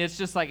 I mean, it's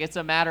just like it's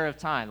a matter of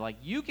time. Like,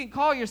 you can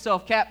call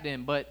yourself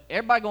captain, but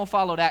everybody going to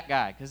follow that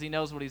guy because he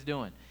knows what he's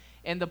doing.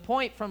 And the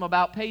point from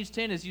about page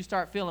 10 is you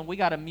start feeling we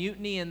got a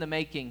mutiny in the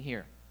making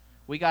here.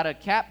 We got a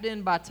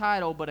captain by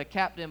title, but a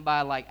captain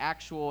by like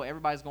actual,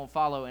 everybody's going to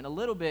follow. And a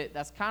little bit,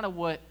 that's kind of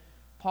what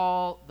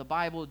Paul, the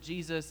Bible,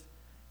 Jesus,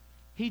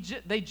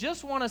 they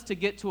just want us to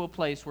get to a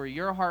place where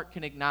your heart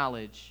can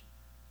acknowledge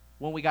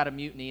when we got a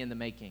mutiny in the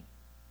making,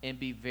 and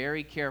be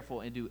very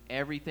careful and do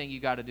everything you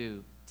got to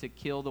do to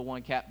kill the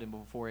one captain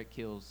before it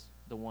kills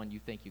the one you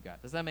think you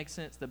got. Does that make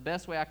sense? The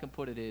best way I can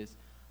put it is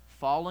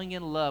falling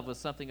in love with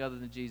something other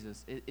than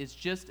Jesus. It's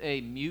just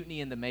a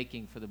mutiny in the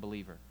making for the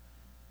believer.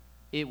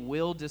 It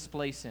will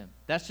displace him.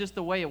 That's just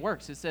the way it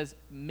works. It says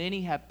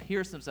many have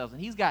pierced themselves,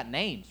 and he's got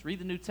names. Read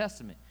the New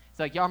Testament. It's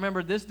like, y'all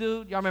remember this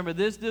dude? Y'all remember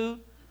this dude?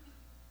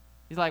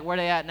 He's like, where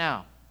they at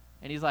now?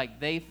 And he's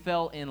like, they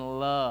fell in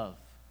love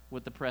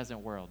with the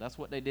present world. That's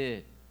what they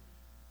did.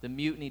 The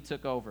mutiny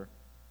took over.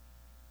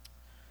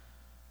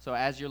 So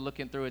as you're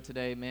looking through it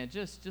today, man,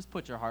 just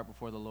put your heart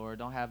before the Lord.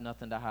 Don't have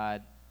nothing to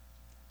hide.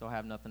 Don't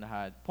have nothing to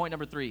hide. Point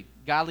number 3,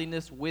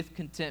 godliness with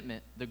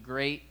contentment, the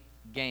great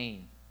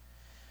gain.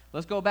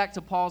 Let's go back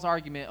to Paul's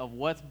argument of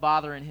what's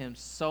bothering him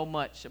so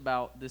much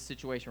about this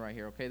situation right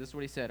here, okay? This is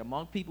what he said.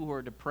 Among people who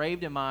are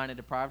depraved in mind and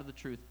deprived of the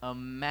truth,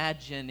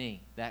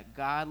 imagining that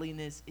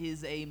godliness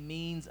is a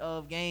means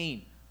of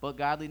gain, but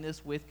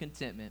godliness with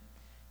contentment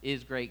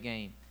is great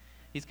gain.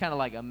 He's kind of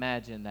like,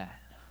 imagine that.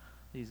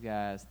 These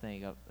guys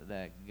think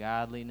that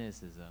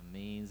godliness is a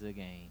means of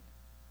gain.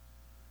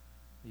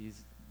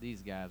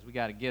 These guys, we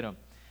got to get them.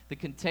 The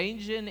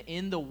contagion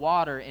in the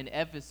water in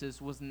Ephesus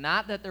was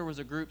not that there was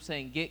a group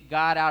saying, get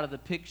God out of the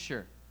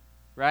picture,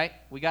 right?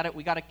 We got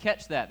to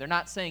catch that. They're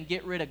not saying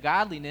get rid of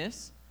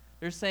godliness.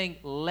 They're saying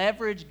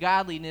leverage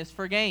godliness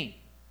for gain.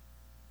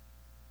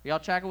 Are y'all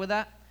tracking with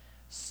that?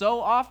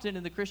 So often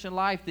in the Christian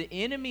life, the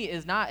enemy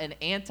is not an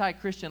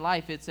anti-Christian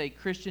life. It's a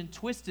Christian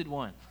twisted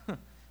one.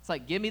 It's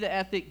like, give me the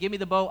ethic, give me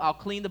the boat, I'll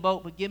clean the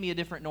boat, but give me a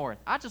different north.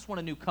 I just want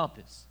a new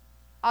compass.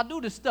 I'll do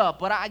the stuff,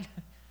 but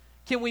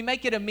can we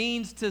make it a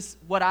means to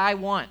what I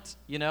want,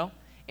 you know?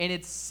 And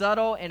it's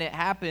subtle and it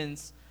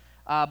happens,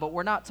 but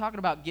we're not talking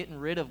about getting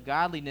rid of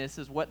godliness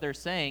is what they're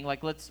saying.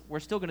 Like, we're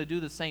still going to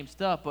do the same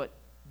stuff, but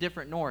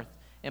different north.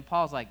 And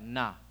Paul's like,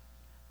 nah,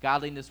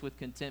 godliness with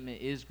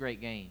contentment is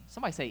great gain.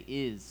 Somebody say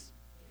is.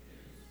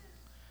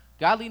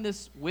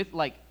 Godliness with,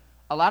 like,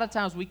 a lot of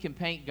times we can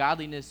paint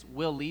godliness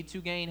will lead to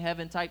gain,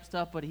 heaven type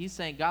stuff, but he's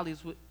saying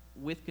godliness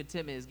with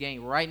contentment is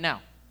gain right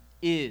now.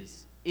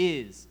 Is.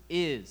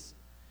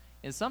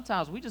 And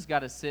sometimes we just got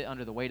to sit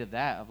under the weight of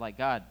that, of like,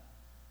 God,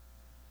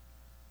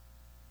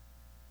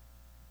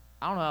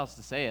 I don't know how else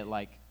to say it.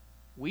 Like,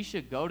 we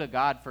should go to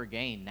God for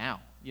gain now.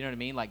 You know what I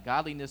mean? Like,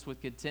 godliness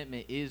with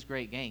contentment is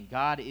great gain.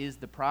 God is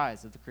the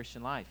prize of the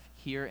Christian life,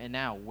 here and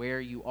now, where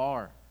you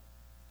are.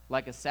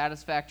 Like a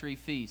satisfactory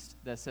feast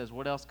that says,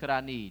 what else could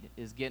I need,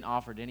 is getting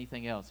offered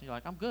anything else. And you're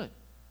like, I'm good.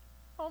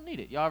 I don't need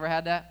it. Y'all ever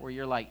had that where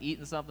you're like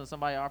eating something,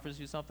 somebody offers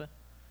you something?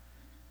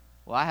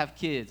 Well, I have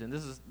kids, and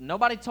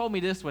nobody told me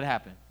this would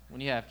happen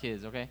when you have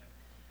kids, okay?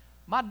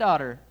 My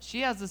daughter,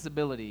 she has this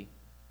ability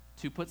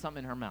to put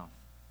something in her mouth,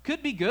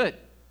 Could be good.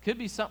 Could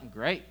be something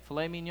great.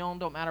 Filet mignon,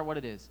 don't matter what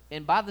it is.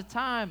 And by the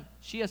time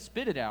she has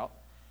spit it out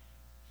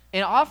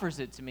and offers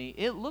it to me,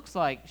 it looks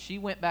like she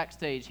went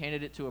backstage,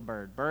 handed it to a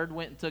bird. Bird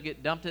went and took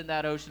it, dumped it in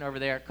that ocean over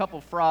there. A couple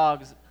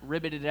frogs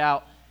ribbited it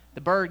out.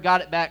 The bird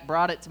got it back,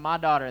 brought it to my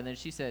daughter, and then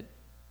she said,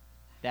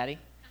 Daddy.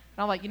 And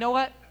I'm like, you know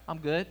what? I'm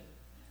good.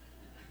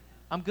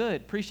 I'm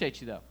good.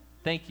 Appreciate you, though.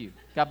 Thank you.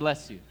 God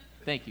bless you.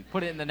 Thank you.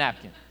 Put it in the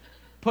napkin.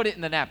 Put it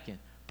in the napkin.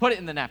 Put it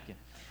in the napkin.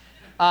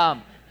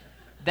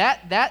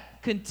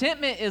 That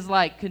contentment is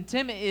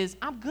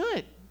I'm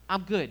good.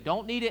 I'm good.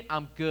 Don't need it.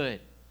 I'm good.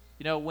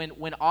 You know,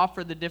 when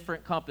offered the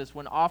different compass,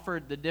 when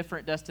offered the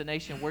different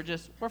destination,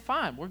 we're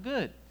fine. We're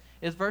good.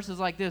 It's verses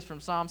like this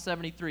from Psalm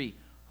 73.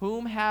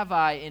 Whom have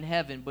I in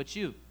heaven but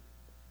you?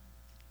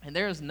 And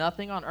there is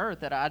nothing on earth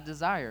that I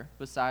desire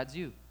besides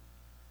you.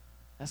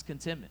 That's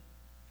contentment.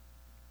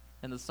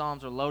 And the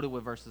Psalms are loaded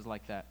with verses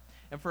like that.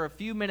 And for a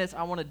few minutes,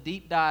 I want to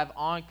deep dive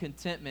on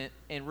contentment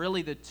and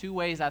really the two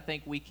ways I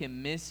think we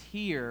can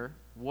mishear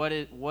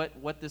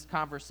what this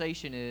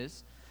conversation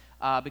is,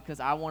 because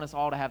I want us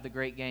all to have the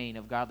great gain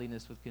of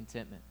godliness with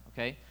contentment,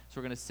 okay? So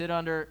we're going to sit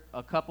under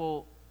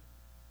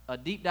a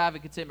deep dive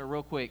in contentment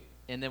real quick,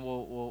 and then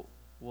we'll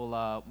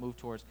move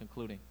towards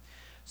concluding.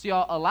 So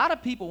y'all, a lot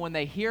of people, when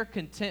they hear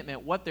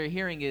contentment, what they're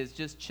hearing is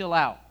just chill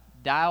out,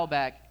 dial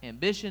back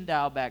ambition,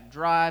 dial back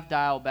drive,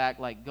 dial back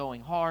like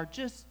going hard,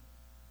 just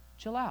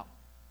chill out.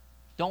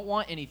 Don't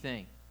want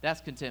anything.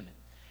 That's contentment.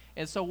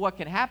 And so what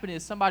can happen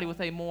is somebody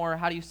with a more,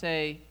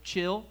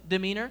 chill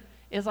demeanor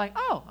is like,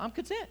 oh, I'm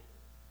content.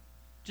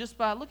 Just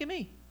by, look at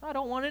me. I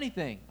don't want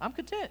anything. I'm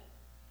content.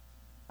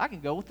 I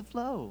can go with the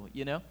flow,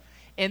 you know.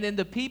 And then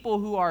the people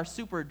who are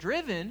super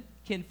driven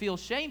can feel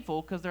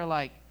shameful because they're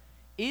like,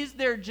 is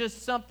there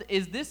just something,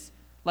 is this,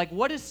 like,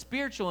 what is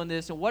spiritual in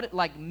this? And what,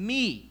 like,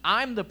 me,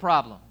 I'm the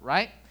problem,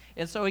 right?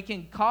 And so it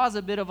can cause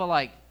a bit of a,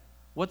 like,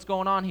 what's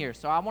going on here?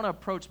 So I want to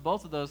approach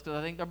both of those because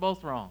I think they're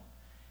both wrong.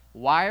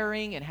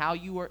 Wiring and how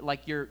you are,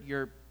 like,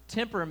 your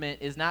temperament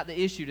is not the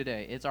issue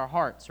today. It's our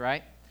hearts,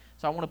 right?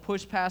 So I want to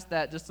push past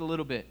that just a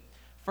little bit.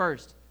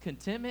 First,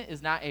 contentment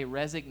is not a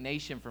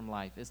resignation from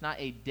life. It's not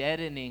a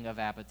deadening of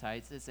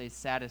appetites. It's a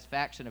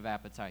satisfaction of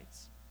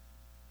appetites.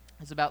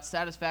 It's about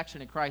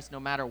satisfaction in Christ no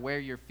matter where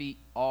your feet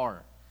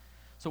are.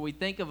 So we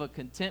think of a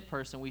content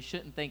person, we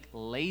shouldn't think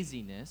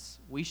laziness.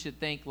 We should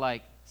think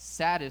like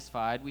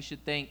satisfied. We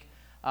should think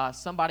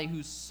somebody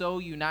who's so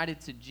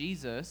united to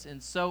Jesus.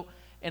 And so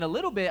in a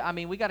little bit, I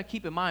mean, we got to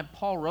keep in mind,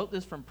 Paul wrote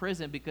this from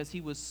prison because he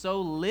was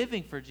so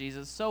living for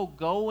Jesus, so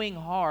going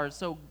hard,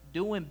 so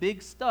doing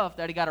big stuff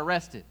that he got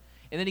arrested.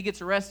 And then he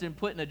gets arrested and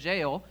put in a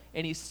jail,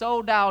 and he's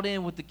so dialed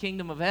in with the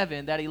kingdom of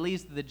heaven that he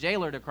leads the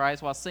jailer to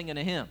Christ while singing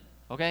a hymn,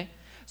 okay?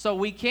 So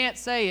we can't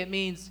say it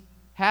means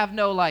have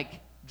no,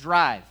 like,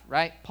 drive,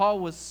 right? Paul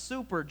was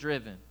super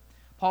driven.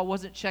 Paul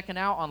wasn't checking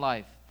out on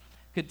life.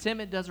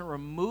 Contentment doesn't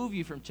remove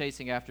you from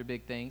chasing after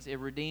big things. It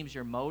redeems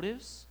your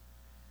motives,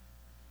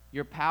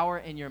 your power,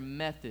 and your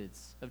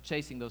methods of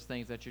chasing those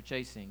things that you're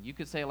chasing. You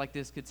could say it like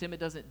this: contentment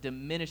doesn't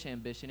diminish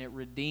ambition, it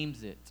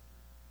redeems it.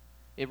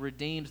 It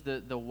redeems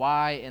the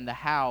why and the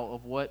how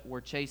of what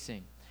we're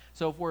chasing.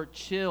 So if we're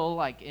chill,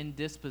 like in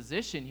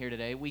disposition here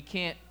today, we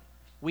can't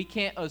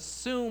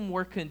assume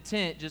we're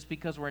content just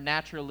because we're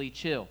naturally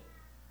chill,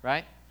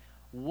 right?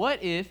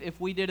 What if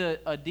we did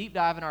a deep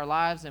dive in our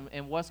lives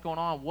and what's going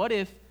on, what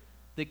if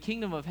the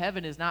kingdom of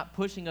heaven is not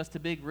pushing us to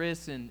big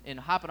risks and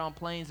hopping on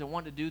planes and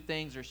wanting to do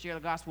things or share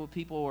the gospel with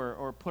people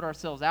or put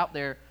ourselves out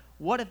there?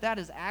 What if that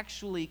is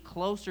actually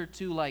closer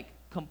to like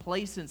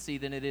complacency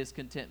than it is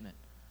contentment?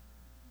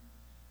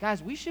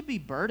 Guys, we should be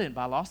burdened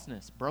by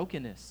lostness,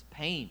 brokenness,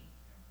 pain.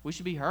 We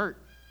should be hurt.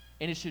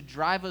 And it should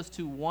drive us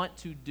to want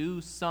to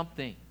do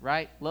something,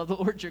 right? Love the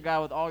Lord your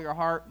God with all your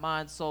heart,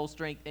 mind, soul,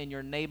 strength, and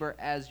your neighbor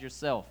as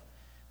yourself.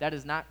 That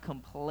is not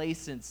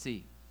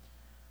complacency.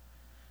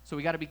 So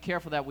we got to be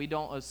careful that we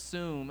don't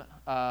assume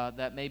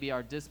that maybe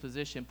our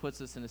disposition puts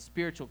us in a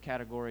spiritual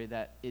category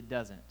that it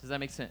doesn't. Does that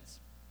make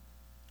sense?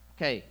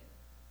 Okay.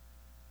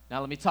 Now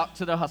let me talk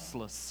to the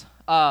hustlers.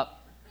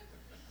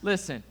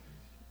 Listen.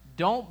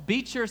 Don't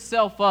beat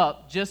yourself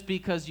up just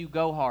because you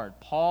go hard.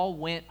 Paul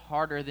went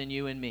harder than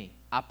you and me,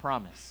 I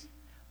promise.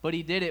 But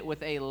he did it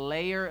with a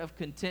layer of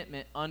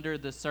contentment under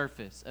the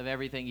surface of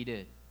everything he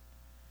did.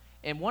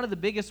 And one of the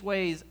biggest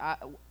ways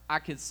I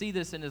could see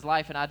this in his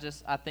life, and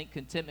I think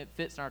contentment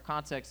fits in our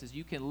context, is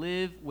you can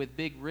live with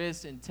big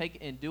risks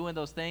and doing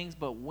those things,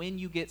 but when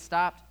you get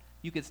stopped,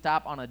 you could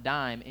stop on a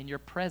dime and you're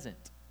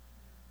present.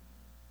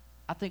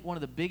 I think one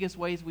of the biggest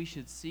ways we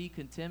should see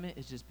contentment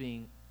is just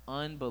being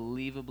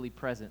unbelievably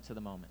present to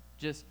the moment.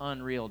 Just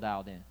unreal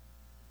dialed in.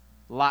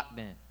 Locked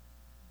in.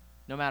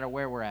 No matter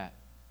where we're at.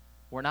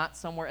 We're not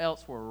somewhere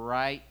else. We're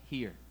right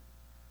here.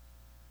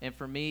 And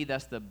for me,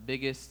 that's the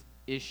biggest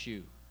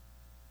issue.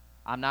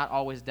 I'm not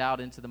always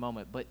dialed into the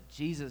moment, but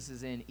Jesus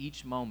is in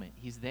each moment.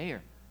 He's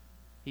there.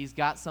 He's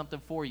got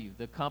something for you.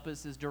 The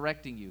compass is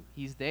directing you.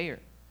 He's there.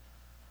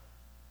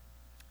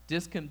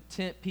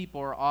 Discontent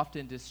people are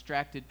often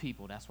distracted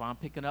people. That's why I'm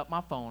picking up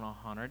my phone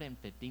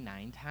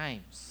 159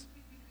 times.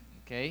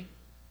 Okay?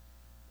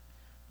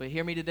 But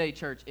hear me today,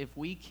 church. If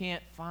we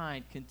can't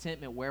find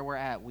contentment where we're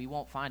at, we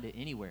won't find it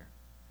anywhere.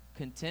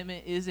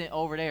 Contentment isn't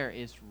over there.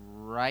 It's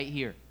right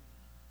here.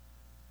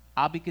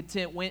 I'll be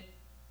content when...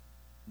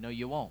 No,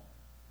 you won't.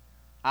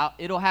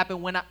 It'll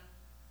happen when I...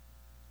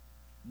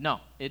 No,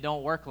 it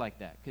don't work like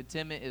that.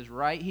 Contentment is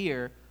right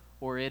here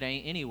or it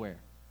ain't anywhere.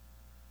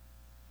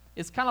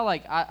 It's kind of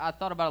like, I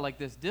thought about it like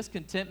this.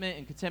 Discontentment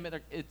and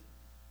contentment,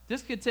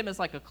 discontentment is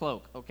like a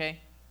cloak,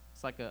 okay?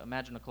 It's like,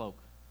 imagine a cloak.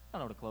 I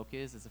don't know what a cloak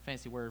is. It's a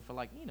fancy word for,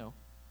 like,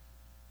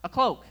 a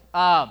cloak.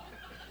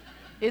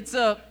 It's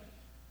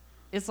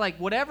like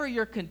whatever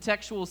your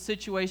contextual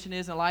situation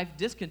is in life,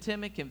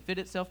 discontentment can fit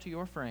itself to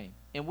your frame.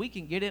 And we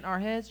can get it in our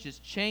heads,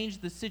 just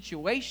change the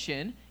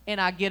situation, and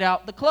I get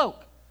out the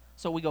cloak.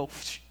 So we go,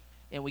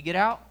 and we get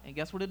out, and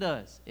guess what it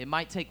does? It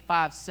might take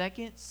 5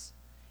 seconds.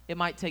 It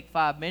might take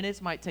 5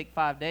 minutes, might take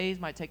 5 days,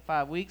 might take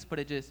 5 weeks, but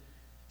it just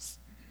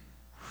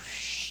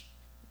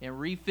and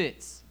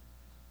refits.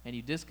 And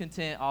you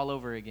discontent all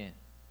over again.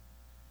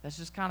 That's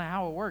just kind of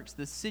how it works.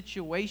 The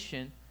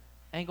situation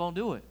ain't going to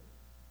do it.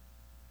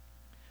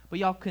 But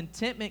y'all,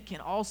 contentment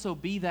can also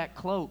be that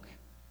cloak.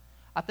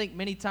 I think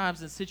many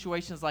times in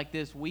situations like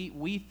this,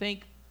 we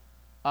think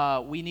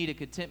we need a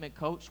contentment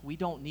coach. We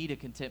don't need a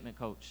contentment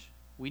coach.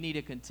 We need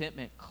a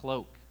contentment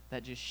cloak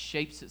that just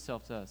shapes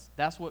itself to us.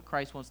 That's what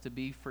Christ wants to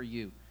be for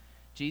you.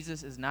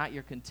 Jesus is not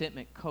your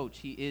contentment coach.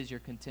 He is your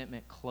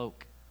contentment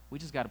cloak. We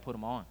just got to put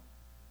him on.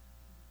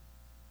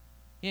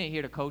 He ain't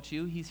here to coach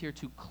you. He's here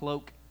to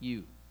cloak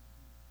you.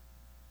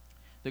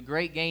 The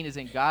great gain is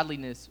in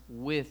godliness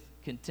with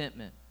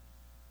contentment.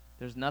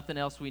 There's nothing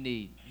else we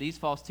need. These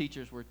false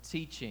teachers were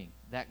teaching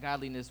that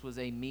godliness was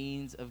a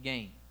means of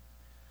gain.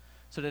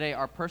 So today,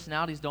 our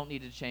personalities don't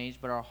need to change,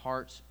 but our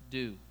hearts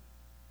do.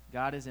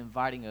 God is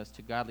inviting us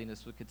to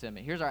godliness with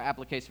contentment. Here's our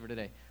application for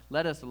today.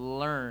 Let us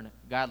learn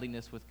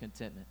godliness with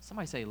contentment.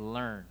 Somebody say,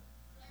 learn.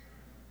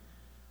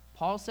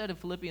 Paul said in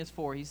Philippians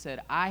 4, he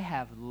said, I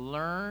have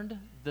learned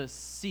the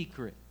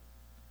secret.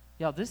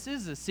 Y'all, this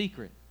is a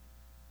secret.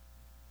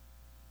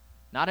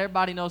 Not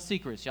everybody knows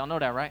secrets. Y'all know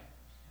that, right?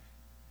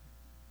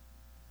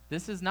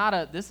 This is not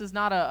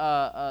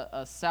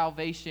a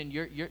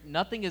salvation.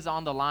 Nothing is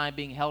on the line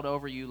being held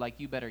over you like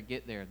you better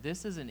get there.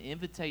 This is an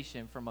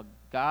invitation from a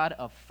God,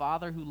 a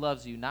Father who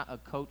loves you, not a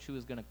coach who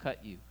is going to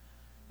cut you.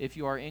 If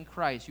you are in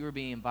Christ, you are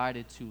being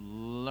invited to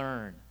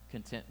learn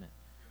contentment.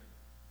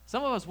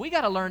 Some of us, we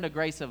got to learn the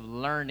grace of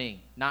learning,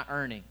 not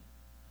earning.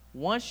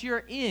 Once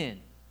you're in,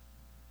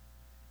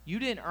 you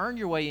didn't earn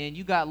your way in,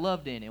 you got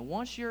loved in. And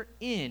once you're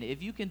in,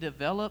 if you can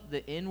develop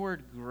the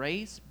inward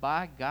grace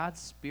by God's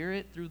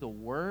Spirit through the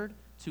Word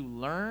to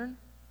learn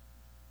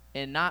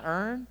and not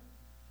earn,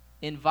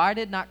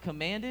 invited, not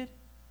commanded,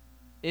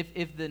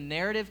 if the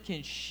narrative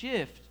can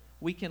shift,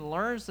 we can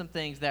learn some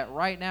things that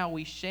right now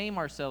we shame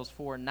ourselves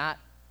for not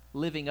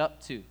living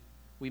up to.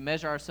 We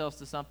measure ourselves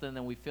to something and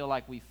then we feel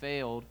like we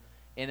failed,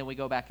 and then we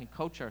go back and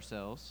coach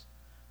ourselves.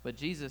 But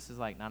Jesus is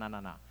like, no.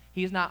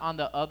 He's not on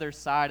the other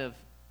side of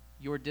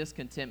your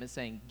discontentment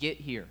saying, get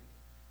here.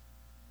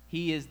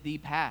 He is the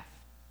path.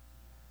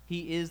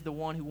 He is the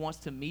one who wants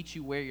to meet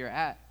you where you're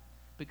at.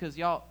 Because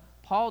y'all,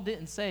 Paul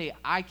didn't say,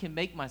 I can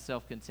make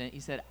myself content. He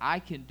said, I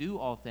can do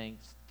all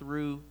things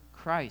through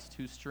Christ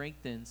who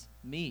strengthens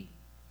me.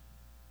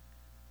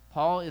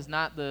 Paul is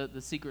not the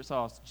secret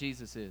sauce.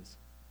 Jesus is.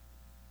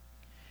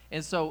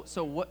 And so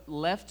what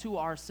left to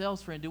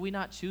ourselves, friend, do we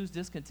not choose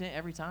discontent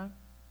every time?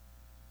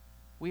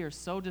 We are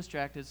so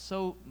distracted,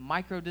 so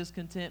micro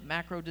discontent,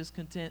 macro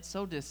discontent,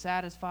 so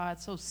dissatisfied,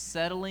 so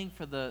settling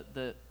for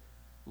the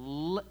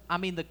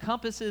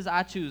compasses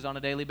I choose on a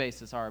daily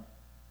basis are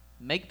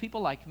make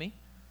people like me,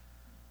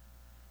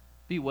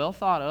 be well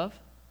thought of,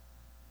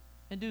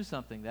 and do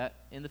something that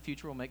in the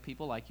future will make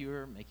people like you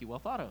or make you well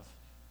thought of.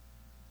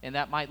 And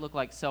that might look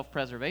like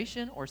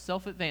self-preservation or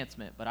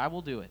self-advancement, but I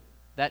will do it.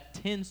 That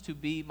tends to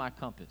be my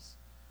compass.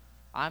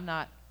 I'm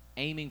not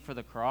aiming for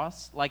the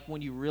cross, like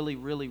when you really,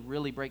 really,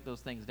 really break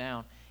those things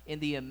down. And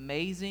the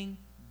amazing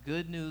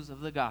good news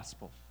of the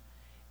gospel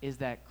is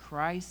that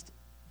Christ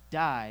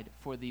died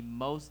for the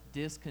most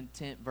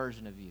discontent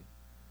version of you.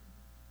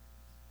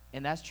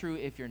 And that's true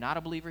if you're not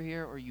a believer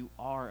here or you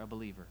are a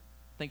believer.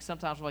 I think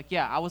sometimes we're like,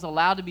 yeah, I was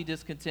allowed to be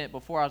discontent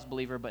before I was a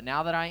believer, but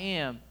now that I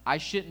am, I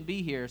shouldn't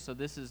be here, so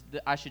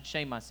I should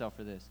shame myself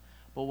for this.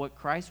 But what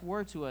Christ's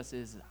word to us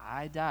is,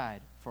 I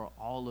died for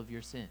all of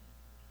your sin.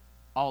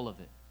 All of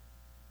it.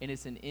 And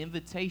it's an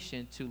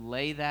invitation to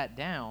lay that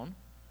down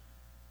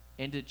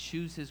and to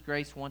choose his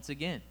grace once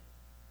again.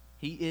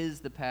 He is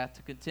the path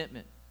to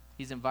contentment.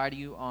 He's inviting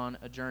you on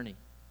a journey.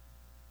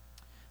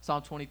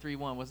 Psalm 23:1,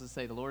 what does it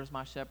say? The Lord is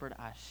my shepherd,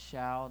 I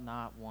shall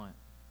not want.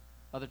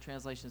 Other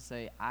translations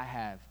say, I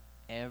have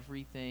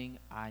everything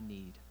I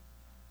need.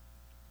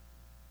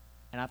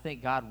 And I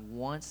think God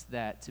wants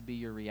that to be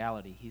your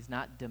reality. He's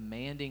not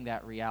demanding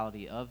that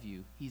reality of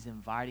you. He's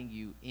inviting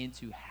you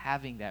into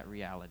having that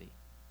reality.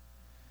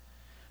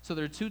 So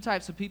there are two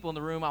types of people in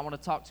the room I want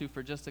to talk to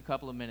for just a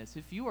couple of minutes.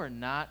 If you are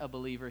not a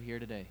believer here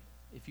today,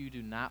 if you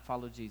do not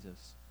follow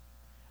Jesus,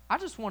 I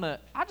just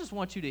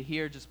want you to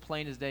hear just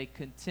plain as day,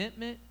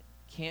 contentment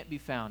can't be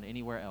found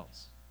anywhere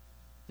else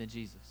than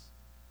Jesus.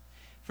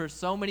 For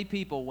so many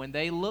people, when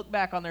they look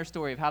back on their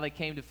story of how they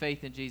came to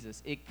faith in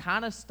Jesus, it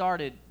kind of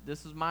started,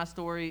 this is my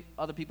story,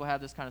 other people have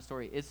this kind of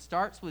story. It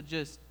starts with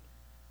just,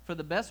 for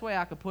the best way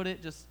I could put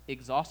it, just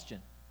exhaustion.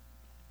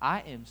 I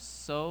am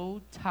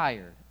so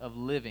tired of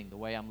living the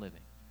way I'm living.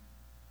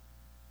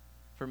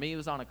 For me, it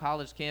was on a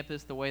college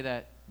campus, the way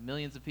that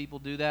millions of people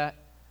do that.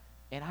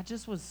 And I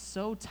just was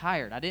so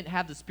tired. I didn't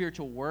have the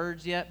spiritual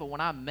words yet, but when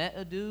I met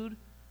a dude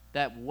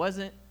that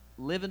wasn't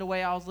living the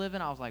way I was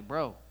living, I was like,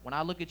 bro, when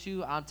I look at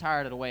you, I'm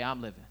tired of the way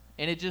I'm living.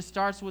 And it just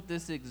starts with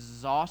this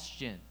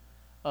exhaustion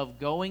of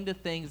going to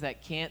things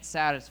that can't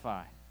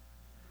satisfy.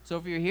 So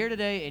if you're here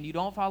today and you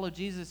don't follow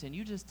Jesus and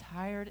you're just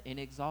tired and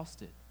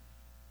exhausted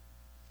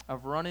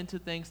of running to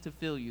things to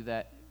fill you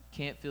that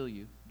can't fill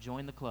you,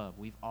 join the club.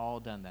 We've all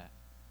done that.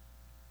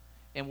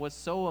 And what's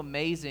so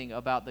amazing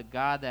about the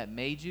God that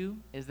made you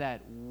is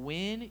that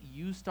when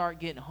you start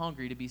getting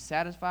hungry to be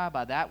satisfied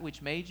by that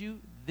which made you,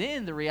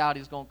 then the reality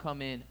is going to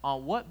come in.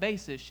 On what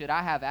basis should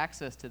I have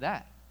access to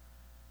that?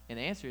 And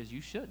the answer is you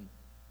shouldn't.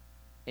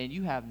 And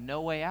you have no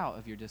way out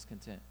of your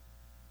discontent.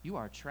 You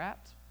are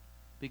trapped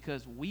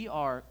because we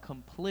are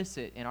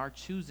complicit in our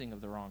choosing of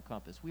the wrong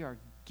compass. We are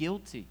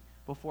guilty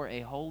before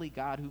a holy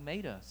God who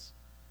made us.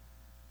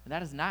 And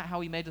that is not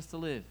how he made us to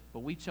live,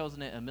 but we've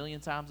chosen it a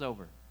million times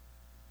over.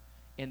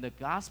 And the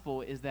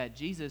gospel is that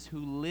Jesus,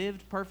 who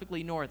lived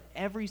perfectly north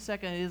every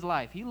second of his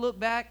life, he looked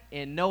back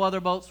and no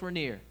other boats were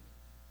near.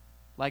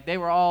 Like they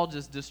were all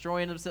just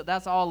destroying themselves.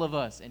 That's all of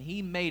us. And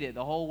he made it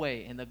the whole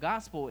way. And the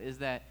gospel is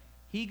that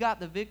he got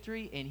the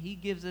victory and he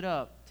gives it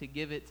up to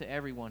give it to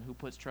everyone who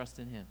puts trust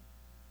in him.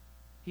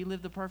 He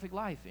lived the perfect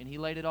life and he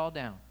laid it all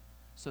down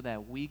so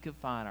that we could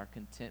find our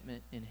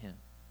contentment in him.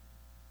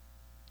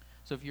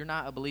 So if you're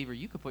not a believer,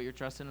 you could put your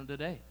trust in him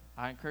today.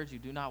 I encourage you,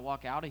 do not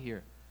walk out of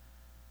here.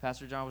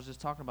 Pastor John was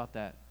just talking about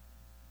that.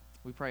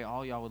 We pray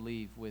all y'all would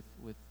leave with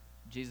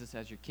Jesus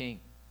as your king.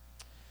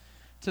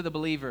 To the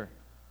believer,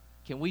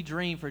 can we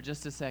dream for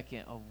just a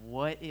second of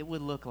what it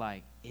would look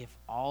like if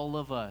all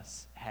of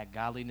us had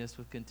godliness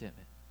with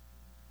contentment?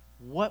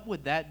 What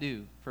would that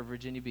do for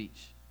Virginia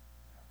Beach?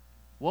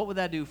 What would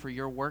that do for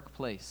your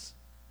workplace,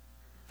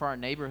 for our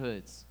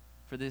neighborhoods,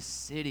 for this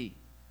city?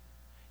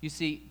 You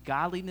see,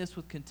 godliness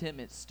with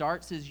contentment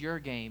starts as your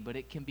game, but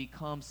it can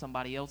become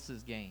somebody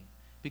else's game.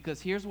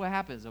 Because here's what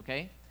happens,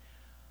 okay?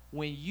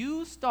 When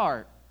you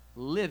start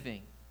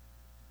living,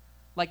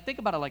 like think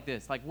about it like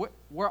this. Like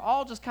we're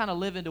all just kind of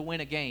living to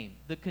win a game.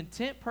 The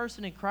content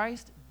person in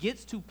Christ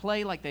gets to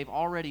play like they've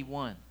already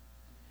won.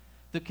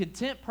 The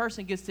content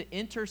person gets to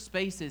enter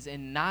spaces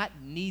and not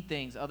need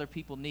things other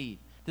people need.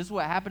 This is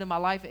what happened in my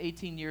life at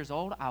 18 years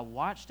old. I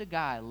watched a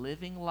guy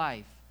living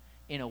life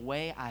in a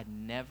way I'd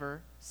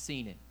never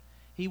seen it.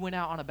 He went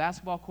out on a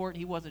basketball court.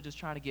 He wasn't just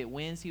trying to get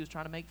wins. He was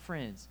trying to make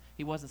friends.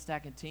 He wasn't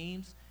stacking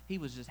teams. He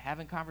was just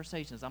having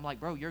conversations. I'm like,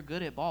 bro, you're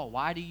good at ball.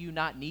 Why do you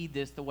not need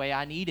this the way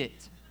I need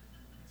it?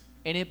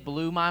 And it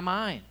blew my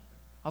mind.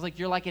 I was like,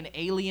 you're like an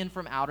alien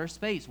from outer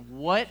space.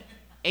 What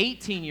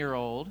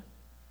 18-year-old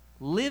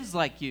lives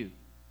like you?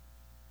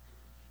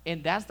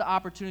 And that's the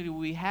opportunity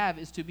we have,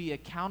 is to be a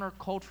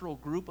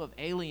countercultural group of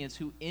aliens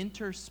who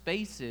enter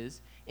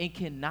spaces and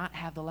cannot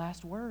have the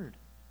last word,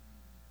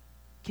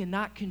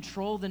 cannot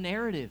control the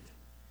narrative,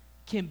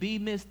 can be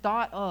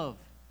misthought of,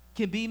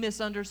 can be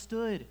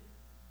misunderstood,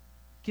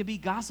 can be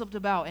gossiped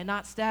about and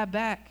not stabbed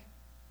back.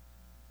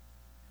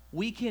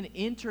 We can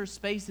enter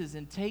spaces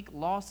and take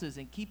losses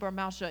and keep our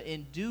mouth shut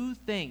and do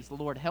things.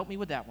 Lord, help me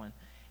with that one.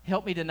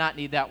 Help me to not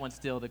need that one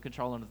still, the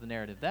controlling of the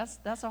narrative.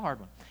 That's a hard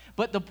one.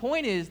 But the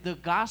point is, the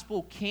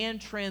gospel can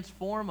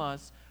transform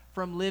us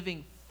from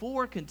living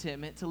for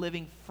contentment to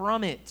living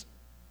from it.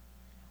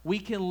 We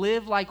can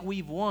live like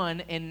we've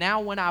won, and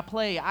now when I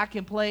play, I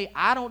can play,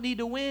 I don't need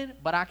to win,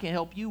 but I can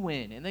help you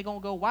win. And they're going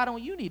to go, why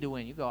don't you need to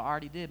win? You go, I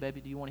already did,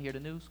 baby. Do you want to hear the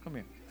news? Come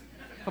here.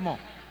 Come on.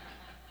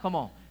 Come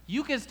on.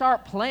 You can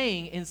start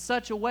playing in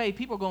such a way,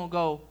 people are going to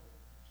go,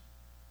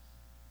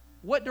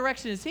 what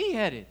direction is he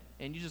headed?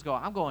 And you just go,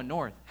 I'm going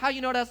north. How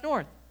you know that's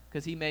north?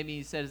 Because he made me,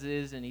 he said it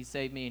is, and he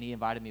saved me, and he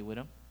invited me with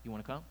him. You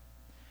want to come?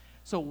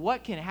 So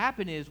what can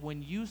happen is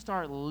when you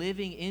start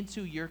living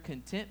into your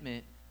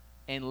contentment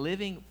and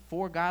living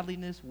for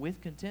godliness with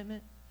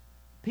contentment,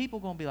 people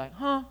are going to be like,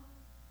 huh?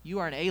 You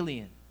are an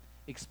alien.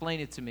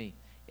 Explain it to me.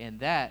 And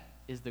that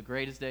is the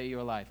greatest day of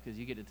your life, because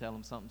you get to tell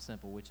them something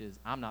simple, which is,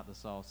 I'm not the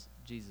sauce,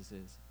 Jesus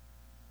is.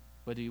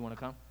 But do you want to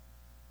come?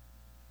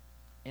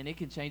 And it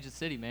can change the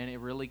city, man. It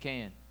really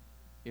can.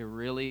 It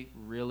really,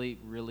 really,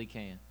 really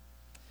can.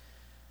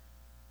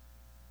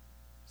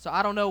 So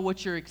I don't know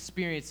what your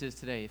experience is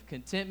today. If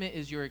contentment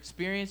is your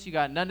experience, you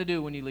got nothing to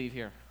do when you leave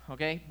here,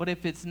 okay? But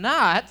if it's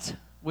not,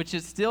 which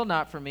is still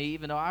not for me,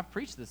 even though I've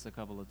preached this a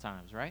couple of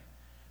times, right?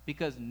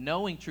 Because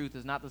knowing truth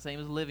is not the same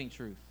as living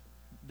truth.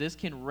 This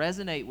can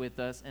resonate with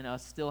us and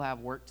us still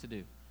have work to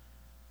do,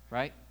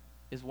 right?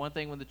 It's one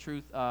thing when the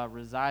truth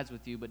resides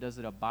with you, but does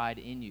it abide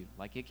in you?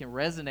 Like, it can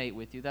resonate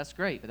with you. That's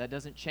great, but that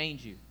doesn't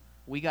change you.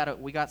 We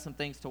got some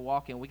things to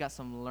walk in. We got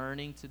some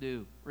learning to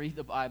do. Read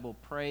the Bible.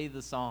 Pray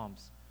the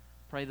Psalms.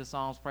 Pray the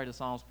Psalms, pray the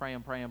Psalms, pray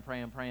them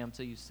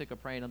until you're sick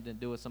of praying them, then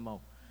do it some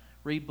more.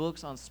 Read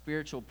books on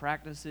spiritual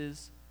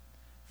practices.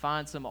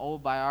 Find some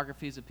old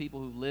biographies of people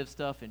who lived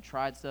stuff and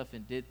tried stuff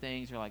and did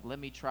things. You're like, let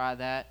me try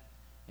that.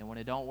 And when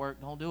it don't work,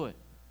 don't do it.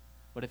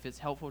 But if it's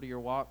helpful to your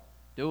walk,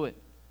 do it.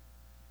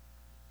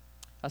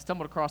 I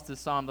stumbled across this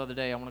psalm the other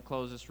day. I want to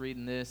close just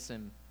reading this.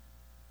 And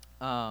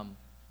Psalm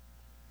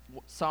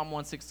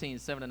 116,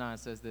 7-9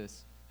 says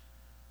this.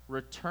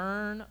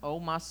 Return, O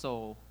my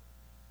soul,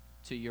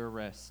 to your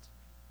rest.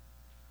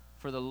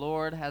 For the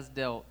Lord has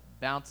dealt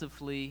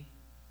bountifully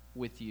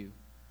with you.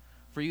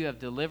 For you have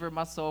delivered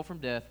my soul from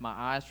death, my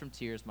eyes from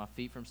tears, my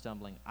feet from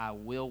stumbling. I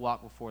will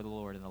walk before the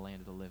Lord in the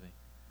land of the living.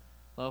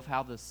 Love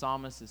how the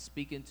psalmist is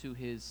speaking to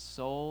his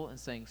soul and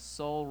saying,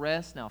 soul,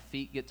 rest, now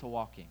feet get to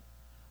walking.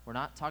 We're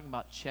not talking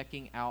about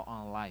checking out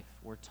on life.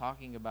 We're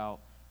talking about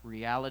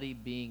reality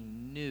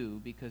being new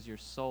because your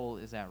soul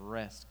is at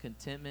rest.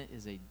 Contentment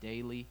is a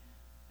daily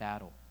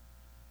battle.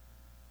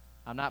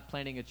 I'm not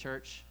planning a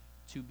church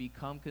to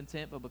become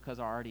content, but because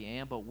I already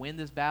am. But when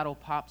this battle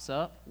pops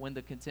up, when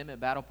the contentment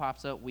battle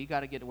pops up, we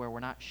got to get to where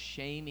we're not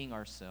shaming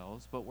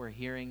ourselves, but we're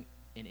hearing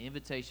an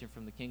invitation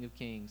from the King of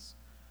Kings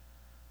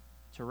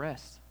to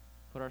rest.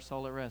 Put our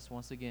soul at rest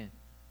once again.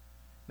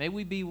 May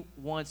we be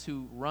ones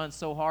who run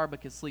so hard but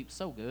can sleep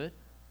so good.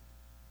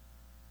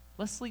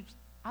 Let's sleep.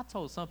 I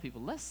told some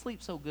people, let's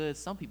sleep so good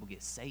some people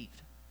get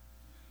saved.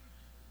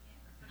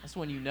 That's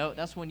when you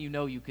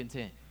know you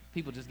content.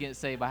 People just get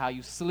saved by how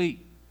you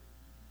sleep.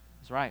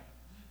 That's right.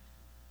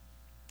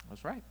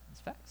 That's right.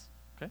 That's facts.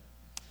 Okay.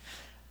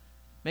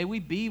 May we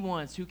be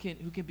ones who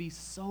can be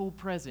so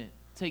present,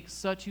 take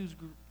such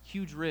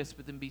huge risks,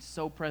 but then be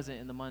so present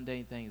in the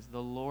mundane things.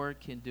 The Lord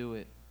can do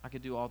it. I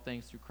can do all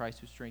things through Christ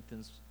who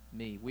strengthens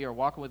me. We are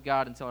walking with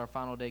God until our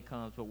final day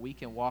comes, but we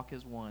can walk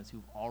as ones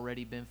who've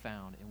already been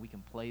found, and we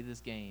can play this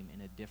game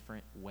in a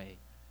different way,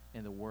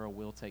 and the world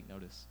will take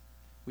notice.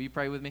 Will you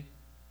pray with me?